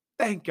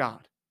 Thank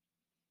God.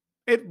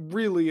 It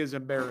really is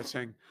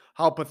embarrassing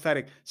how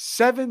pathetic.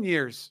 7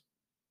 years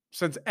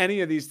since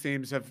any of these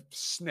teams have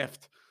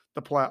sniffed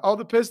the play. Oh,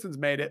 the Pistons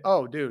made it.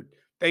 Oh, dude,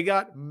 they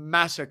got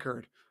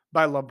massacred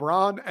by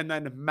LeBron and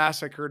then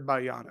massacred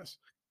by Giannis.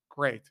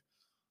 Great.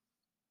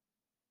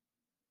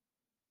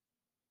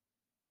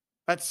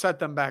 That set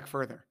them back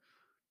further.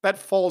 That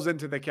falls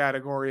into the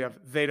category of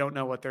they don't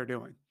know what they're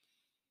doing.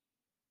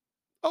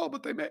 Oh,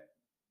 but they made,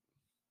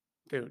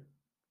 dude,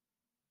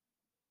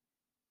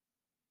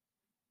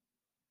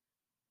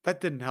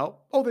 that didn't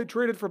help. Oh, they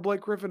traded for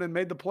Blake Griffin and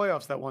made the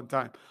playoffs that one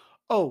time.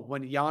 Oh,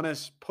 when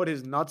Giannis put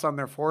his nuts on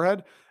their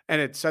forehead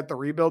and it set the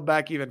rebuild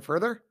back even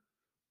further?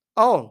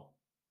 Oh,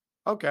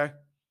 okay.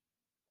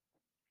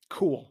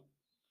 Cool.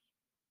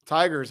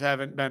 Tigers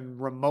haven't been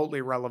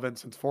remotely relevant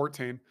since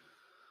 14.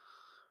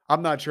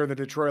 I'm not sure the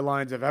Detroit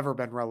Lions have ever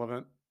been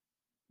relevant.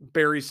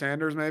 Barry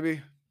Sanders,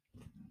 maybe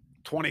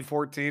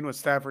 2014 with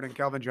Stafford and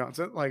Calvin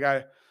Johnson.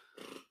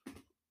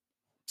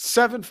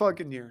 7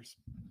 fucking years.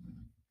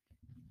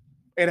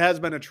 It has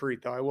been a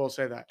treat, though. I will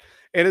say that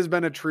it has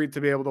been a treat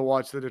to be able to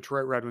watch the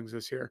Detroit Red Wings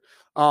this year.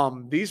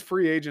 These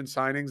free agent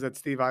signings that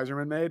Steve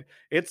Yzerman made,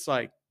 it's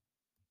like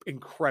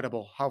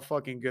incredible how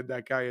fucking good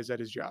that guy is at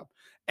his job.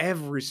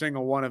 Every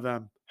single one of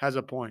them has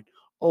a point.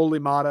 Oli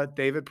Mata,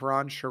 David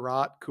Perron,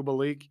 Sherratt,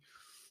 Kubalik,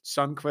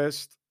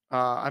 Sundqvist.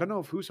 I don't know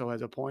if Huso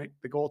has a point.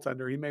 The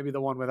goaltender, he may be the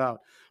one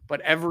without.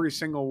 But every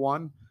single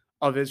one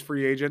of his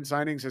free agent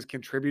signings has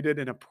contributed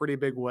in a pretty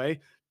big way.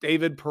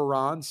 David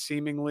Perron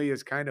seemingly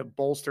has kind of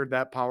bolstered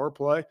that power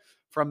play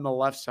from the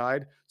left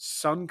side.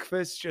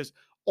 Sundqvist, just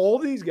all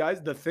these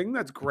guys. The thing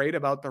that's great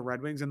about the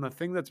Red Wings and the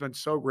thing that's been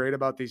so great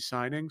about these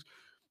signings,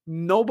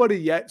 nobody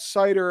yet.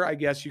 Sider, I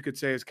guess you could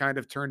say, has kind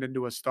of turned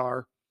into a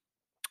star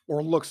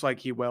or looks like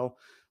he will.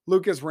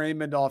 Lucas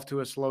Raymond off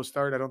to a slow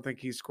start. I don't think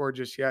he's scored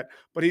just yet,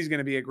 but he's going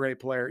to be a great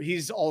player.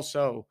 He's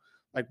also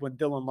like when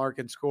Dylan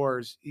Larkin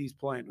scores, he's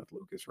playing with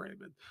Lucas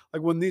Raymond.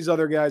 Like when these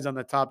other guys on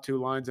the top 2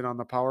 lines and on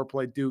the power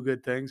play do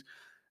good things,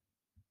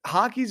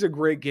 Hockey's a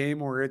great game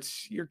where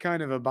you're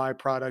kind of a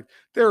byproduct.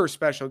 There are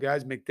special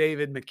guys,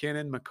 McDavid,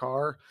 McKinnon,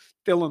 McCarr,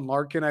 Dylan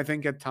Larkin, I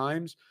think at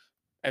times,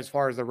 as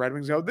far as the Red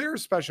Wings go, there are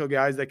special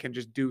guys that can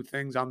just do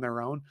things on their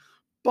own.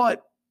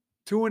 But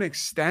to an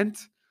extent,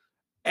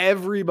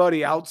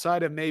 everybody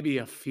outside of maybe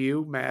a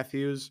few,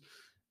 Matthews,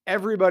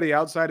 everybody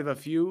outside of a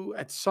few,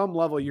 at some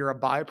level, you're a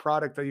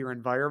byproduct of your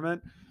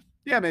environment.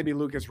 Yeah, maybe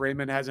Lucas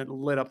Raymond hasn't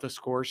lit up the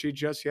score sheet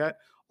just yet.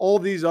 All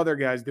these other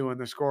guys doing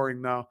the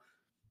scoring, though,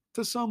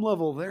 to some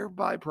level, they're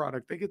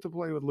byproduct. They get to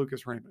play with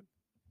Lucas Raymond.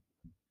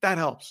 That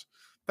helps.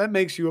 That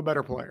makes you a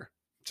better player.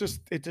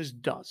 It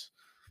just does.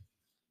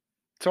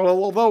 So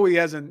although he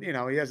hasn't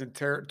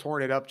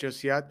torn it up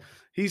just yet,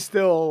 he's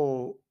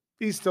still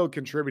he's still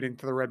contributing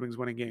to the Red Wings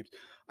winning games.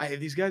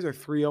 These guys are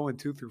 3-0 and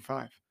 2 through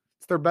 5.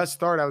 It's their best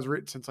start I was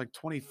written since like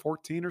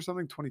 2014 or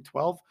something,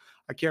 2012.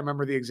 I can't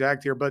remember the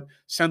exact year, but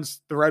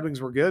since the Red Wings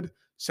were good,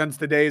 since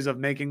the days of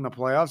making the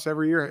playoffs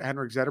every year,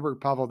 Henrik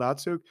Zetterberg, Pavel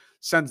Datsyuk,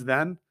 since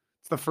then,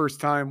 it's the first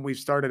time we've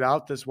started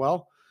out this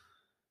well.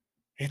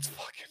 It's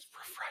fucking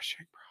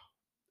refreshing, bro.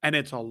 And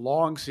it's a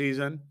long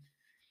season,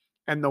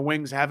 and the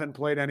Wings haven't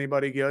played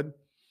anybody good.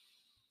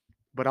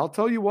 But I'll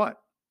tell you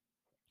what,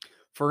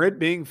 for it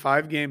being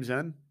 5 games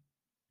in,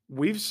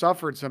 we've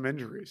suffered some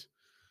injuries.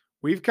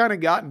 We've kind of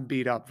gotten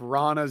beat up.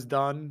 Vrana's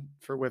done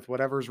with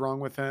whatever's wrong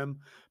with him.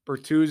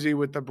 Bertuzzi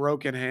with the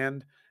broken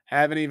hand.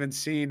 Haven't even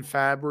seen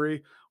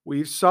Fabry.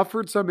 We've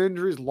suffered some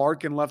injuries.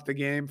 Larkin left the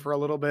game for a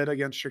little bit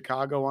against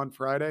Chicago on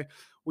Friday.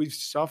 We've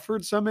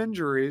suffered some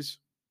injuries.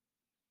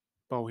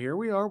 But here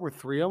we are. We're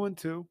 3-0 and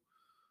 2.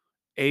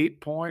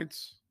 8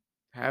 points.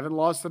 Haven't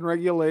lost in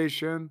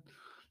regulation.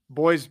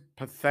 Boys,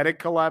 pathetic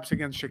collapse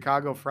against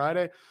Chicago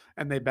Friday,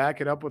 and they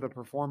back it up with a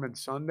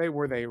performance Sunday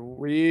where they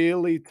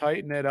really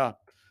tighten it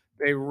up.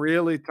 They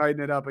really tighten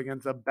it up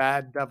against a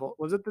bad Devil.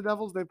 Was it the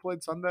Devils they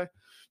played Sunday?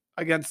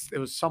 It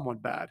was someone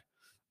bad.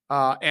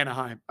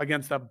 Anaheim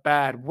against a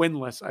bad,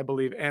 winless, I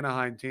believe,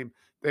 Anaheim team.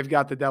 They've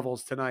got the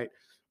Devils tonight.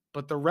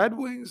 But the Red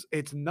Wings,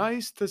 it's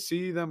nice to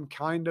see them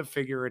kind of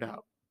figure it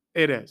out.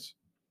 It is.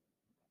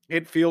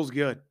 It feels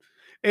good.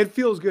 It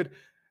feels good.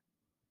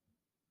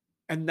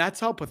 And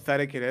that's how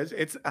pathetic it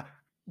is.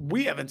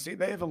 They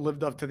haven't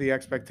lived up to the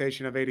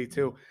expectation of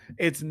 82.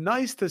 It's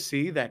nice to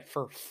see that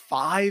for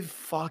 5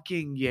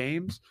 fucking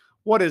games,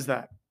 what is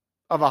that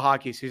of a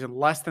hockey season?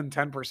 Less than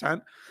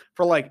 10%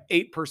 for like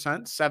 8%,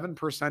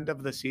 7%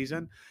 of the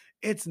season.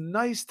 It's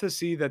nice to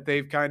see that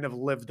they've kind of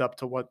lived up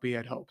to what we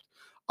had hoped.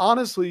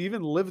 Honestly,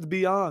 even lived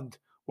beyond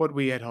what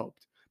we had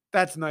hoped.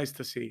 That's nice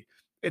to see.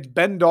 It's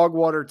been dog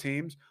water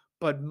teams,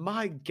 but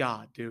my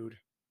God, dude.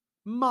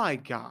 My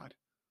God.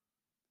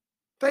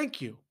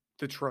 Thank you,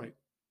 Detroit.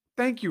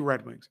 Thank you,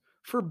 Red Wings,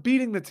 for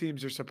beating the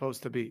teams you're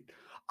supposed to beat.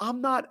 I'm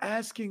not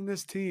asking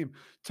this team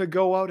to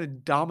go out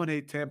and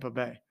dominate Tampa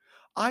Bay.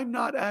 I'm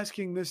not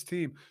asking this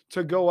team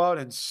to go out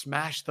and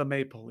smash the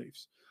Maple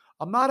Leafs.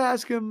 I'm not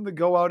asking them to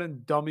go out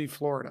and dummy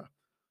Florida.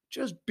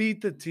 Just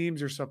beat the teams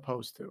you're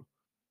supposed to.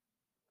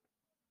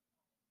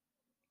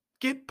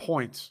 Get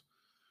points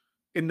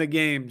in the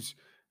games.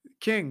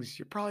 Kings,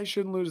 you probably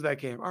shouldn't lose that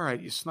game. All right,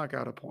 you snuck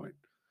out a point.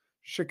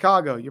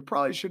 Chicago, you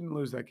probably shouldn't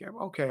lose that game.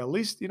 Okay, at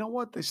least, you know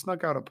what? They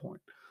snuck out a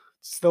point.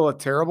 Still a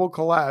terrible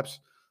collapse.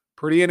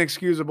 Pretty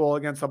inexcusable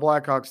against the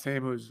Blackhawks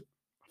team, who's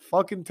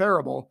fucking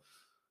terrible.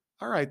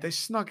 All right, they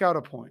snuck out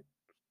a point.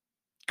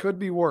 Could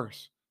be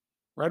worse.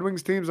 Red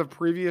Wings teams of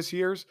previous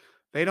years,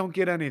 they don't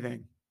get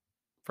anything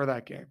for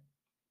that game.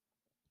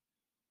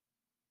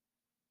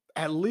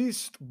 At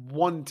least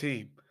one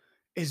team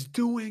is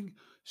doing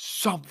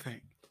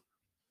something.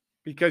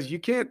 Because you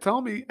can't tell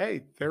me,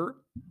 hey,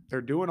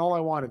 they're doing all I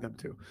wanted them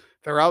to.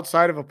 They're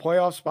outside of a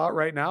playoff spot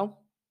right now,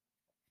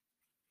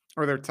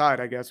 or they're tied,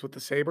 I guess, with the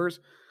Sabres.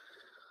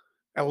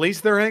 At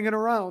least they're hanging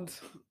around.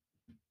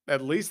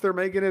 At least they're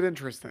making it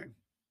interesting.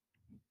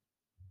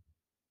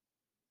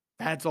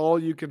 That's all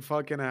you can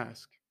fucking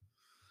ask.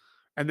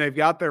 And they've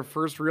got their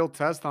first real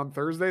test on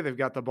Thursday. They've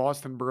got the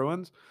Boston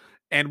Bruins.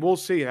 And we'll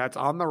see. That's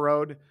on the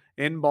road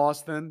in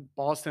Boston.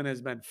 Boston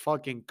has been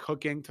fucking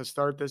cooking to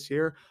start this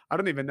year. I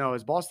don't even know.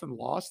 Has Boston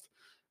lost?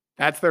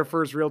 That's their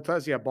first real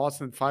test. Yeah,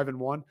 Boston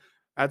 5-1.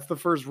 That's the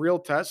first real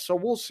test. So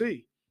we'll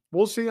see.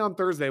 We'll see on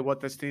Thursday what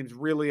this team's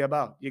really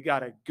about. You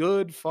got a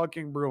good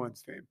fucking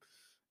Bruins team,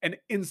 an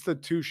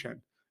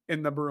institution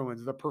in the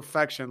Bruins, the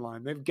perfection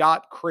line. They've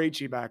got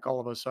Krejci back all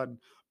of a sudden.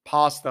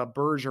 Pasta,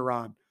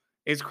 Bergeron.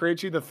 Is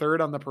Krejci the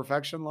third on the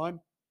perfection line?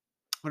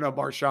 Oh, no,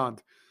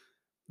 Marchand.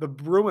 The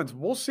Bruins,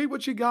 we'll see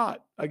what you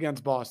got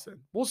against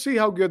Boston. We'll see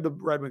how good the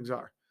Red Wings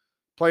are.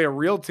 Play a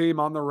real team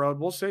on the road.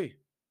 We'll see.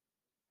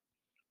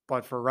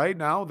 But for right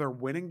now, they're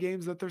winning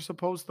games that they're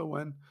supposed to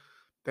win.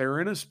 They're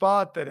in a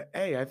spot that,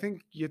 hey, I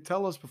think you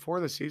tell us before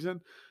the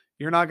season,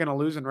 you're not going to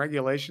lose in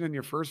regulation in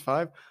your first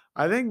 5.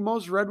 I think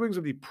most Red Wings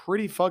would be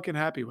pretty fucking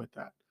happy with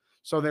that.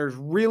 So there's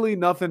really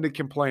nothing to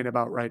complain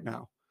about right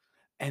now.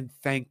 And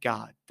thank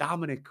God,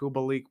 Dominic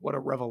Kubalik, what a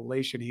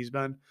revelation he's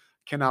been.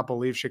 Cannot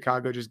believe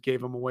Chicago just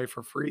gave him away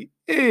for free.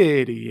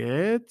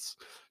 Idiots.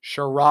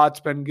 Sherrod's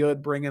been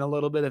good, bringing a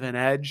little bit of an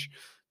edge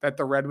that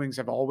the Red Wings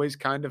have always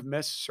kind of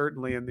missed,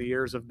 certainly in the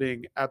years of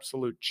being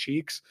absolute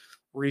cheeks.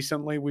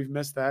 Recently, we've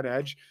missed that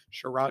edge.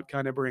 Sherratt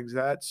kind of brings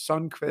that.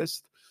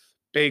 Sundqvist,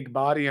 big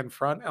body in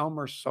front.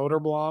 Elmer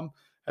Soderblom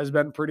has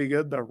been pretty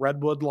good. The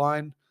Redwood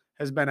line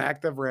has been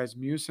active.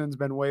 Rasmussen's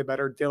been way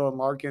better. Dylan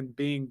Larkin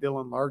being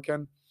Dylan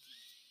Larkin.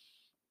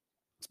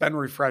 It's been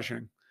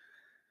refreshing.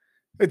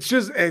 It's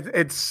just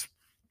it's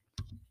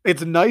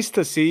nice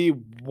to see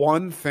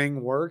one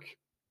thing work,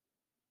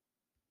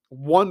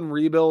 one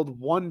rebuild,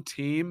 one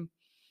team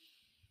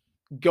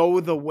go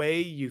the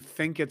way you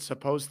think it's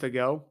supposed to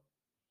go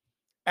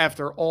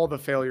after all the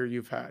failure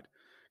you've had.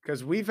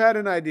 Because we've had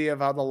an idea of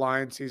how the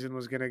Lion season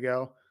was going to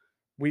go.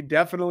 We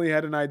definitely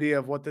had an idea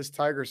of what this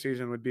Tiger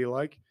season would be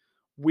like.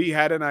 We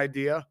had an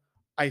idea,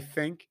 I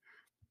think,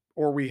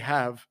 or we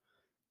have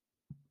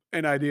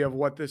an idea of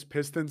what this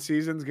Piston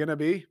season's going to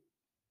be.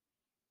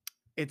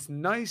 It's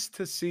nice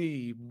to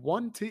see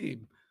one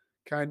team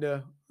kind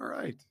of, all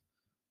right,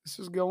 this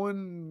is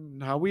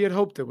going how we had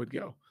hoped it would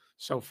go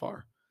so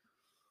far.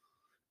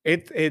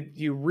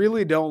 You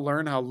really don't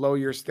learn how low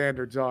your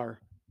standards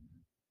are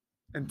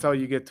until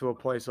you get to a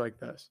place like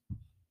this.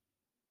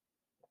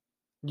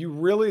 You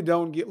really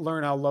don't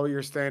learn how low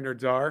your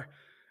standards are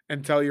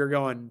until you're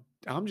going,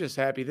 I'm just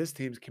happy this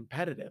team's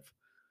competitive.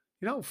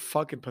 You know how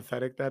fucking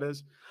pathetic that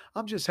is?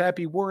 I'm just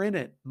happy we're in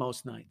it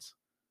most nights.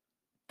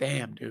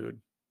 Damn,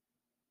 dude.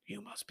 You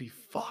must be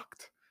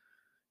fucked.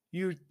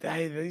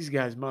 These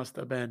guys must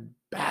have been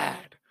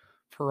bad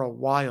for a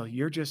while.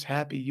 You're just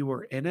happy you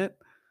were in it.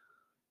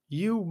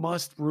 You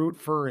must root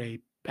for a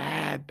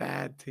bad,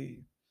 bad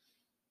team.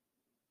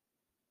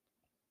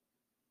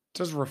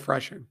 Just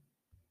refreshing.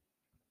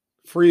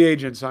 Free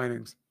agent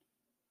signings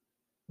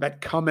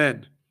that come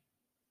in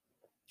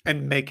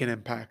and make an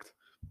impact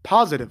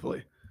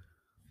positively.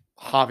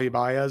 Javi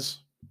Baez,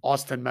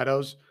 Austin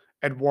Meadows,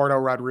 Eduardo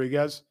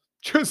Rodriguez,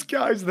 just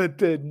guys that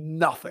did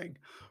nothing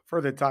for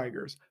the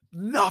Tigers.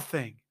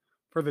 Nothing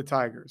for the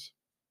Tigers.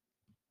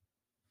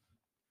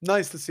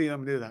 Nice to see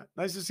them do that.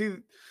 Nice to see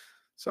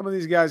some of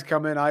these guys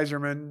come in.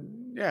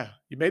 Yzerman, yeah,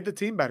 you made the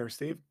team better,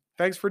 Steve.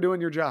 Thanks for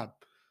doing your job.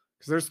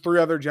 Because there's 3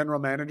 other general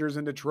managers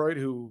in Detroit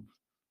who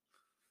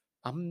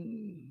I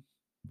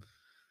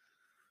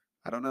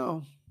don't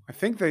know. I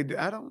think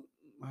I'm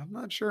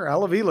not sure.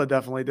 Alavila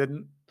definitely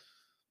didn't.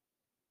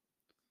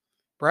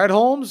 Brad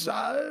Holmes,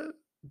 I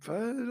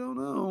don't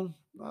know.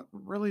 Not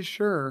really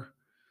sure.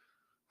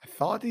 I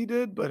thought he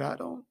did, but I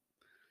don't.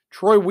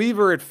 Troy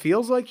Weaver, it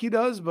feels like he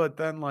does, but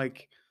then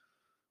like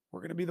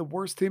we're going to be the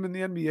worst team in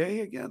the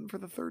NBA again for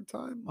the 3rd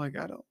time. Like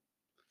I don't.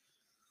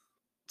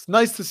 It's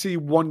nice to see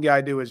one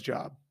guy do his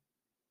job.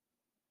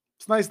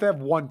 It's nice to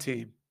have one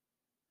team.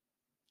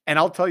 And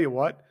I'll tell you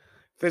what,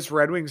 if this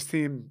Red Wings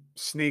team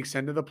sneaks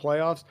into the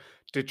playoffs,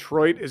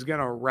 Detroit is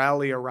going to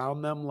rally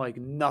around them like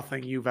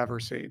nothing you've ever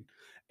seen.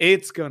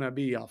 It's going to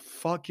be a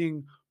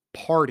fucking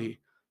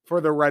party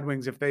for the Red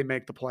Wings if they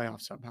make the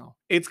playoffs somehow.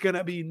 It's going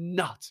to be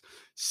nuts.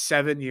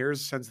 7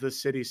 years since the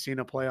city's seen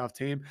a playoff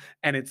team,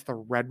 and it's the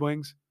Red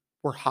Wings.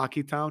 We're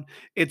Hockey Town.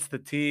 It's the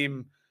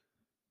team.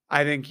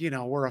 I think,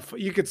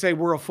 you could say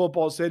we're a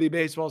football city,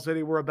 baseball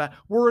city. We're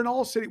an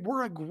all city.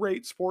 We're a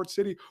great sports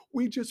city.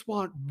 We just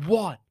want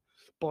one.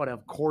 But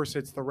of course,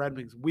 it's the Red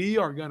Wings. We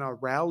are going to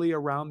rally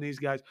around these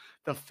guys.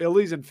 The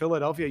Phillies in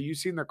Philadelphia, you've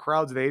seen the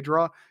crowds they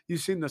draw.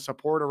 You've seen the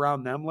support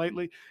around them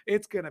lately.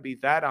 It's going to be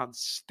that on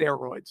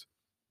steroids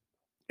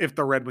if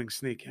the Red Wings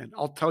sneak in.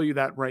 I'll tell you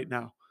that right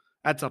now.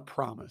 That's a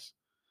promise.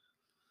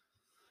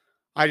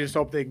 I just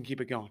hope they can keep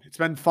it going. It's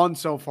been fun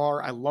so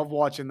far. I love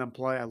watching them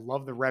play. I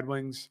love the Red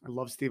Wings. I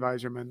love Steve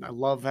Yzerman. I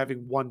love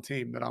having one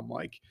team that I'm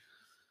like,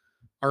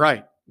 all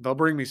right, they'll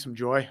bring me some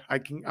joy. I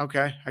can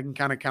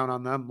kind of count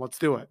on them. Let's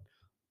do it.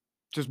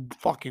 Just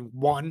fucking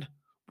one,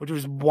 which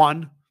was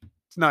one.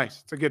 It's nice.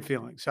 It's a good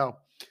feeling. So, all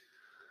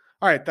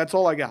right, that's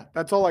all I got.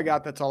 That's all I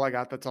got.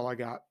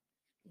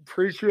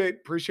 Appreciate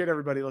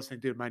everybody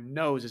listening. Dude, my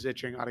nose is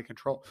itching out of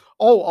control.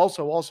 Oh,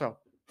 also,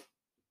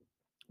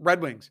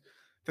 Red Wings.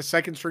 The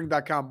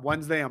secondstring.com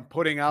Wednesday, I'm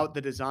putting out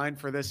the design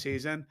for this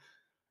season.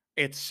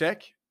 It's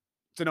sick.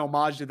 It's an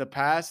homage to the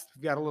past.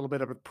 We've got a little bit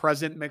of a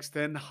present mixed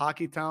in.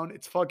 Hockey Town.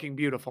 It's fucking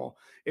beautiful.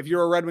 If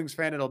you're a Red Wings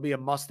fan, it'll be a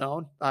must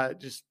own.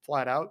 Just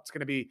flat out. It's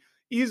going to be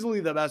easily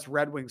the best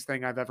Red Wings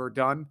thing I've ever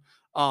done.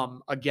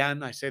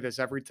 Again, I say this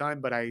every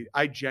time, but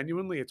I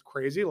genuinely, it's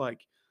crazy.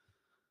 Like,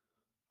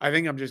 I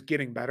think I'm just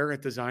getting better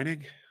at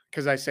designing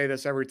because I say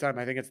this every time.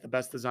 I think it's the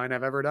best design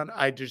I've ever done.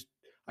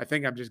 I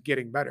think I'm just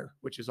getting better,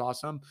 which is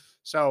awesome.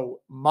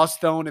 So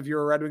must own if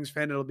you're a Red Wings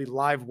fan. It'll be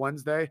live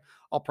Wednesday.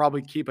 I'll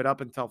probably keep it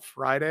up until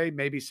Friday,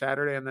 maybe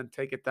Saturday, and then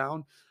take it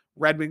down.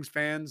 Red Wings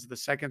fans,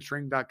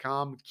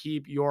 thesecondstring.com.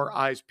 Keep your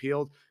eyes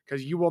peeled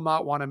because you will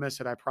not want to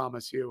miss it. I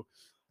promise you.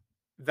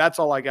 That's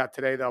all I got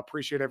today, though.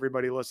 Appreciate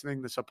everybody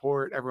listening, the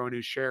support, everyone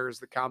who shares,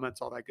 the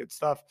comments, all that good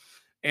stuff.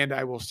 And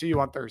I will see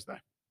you on Thursday.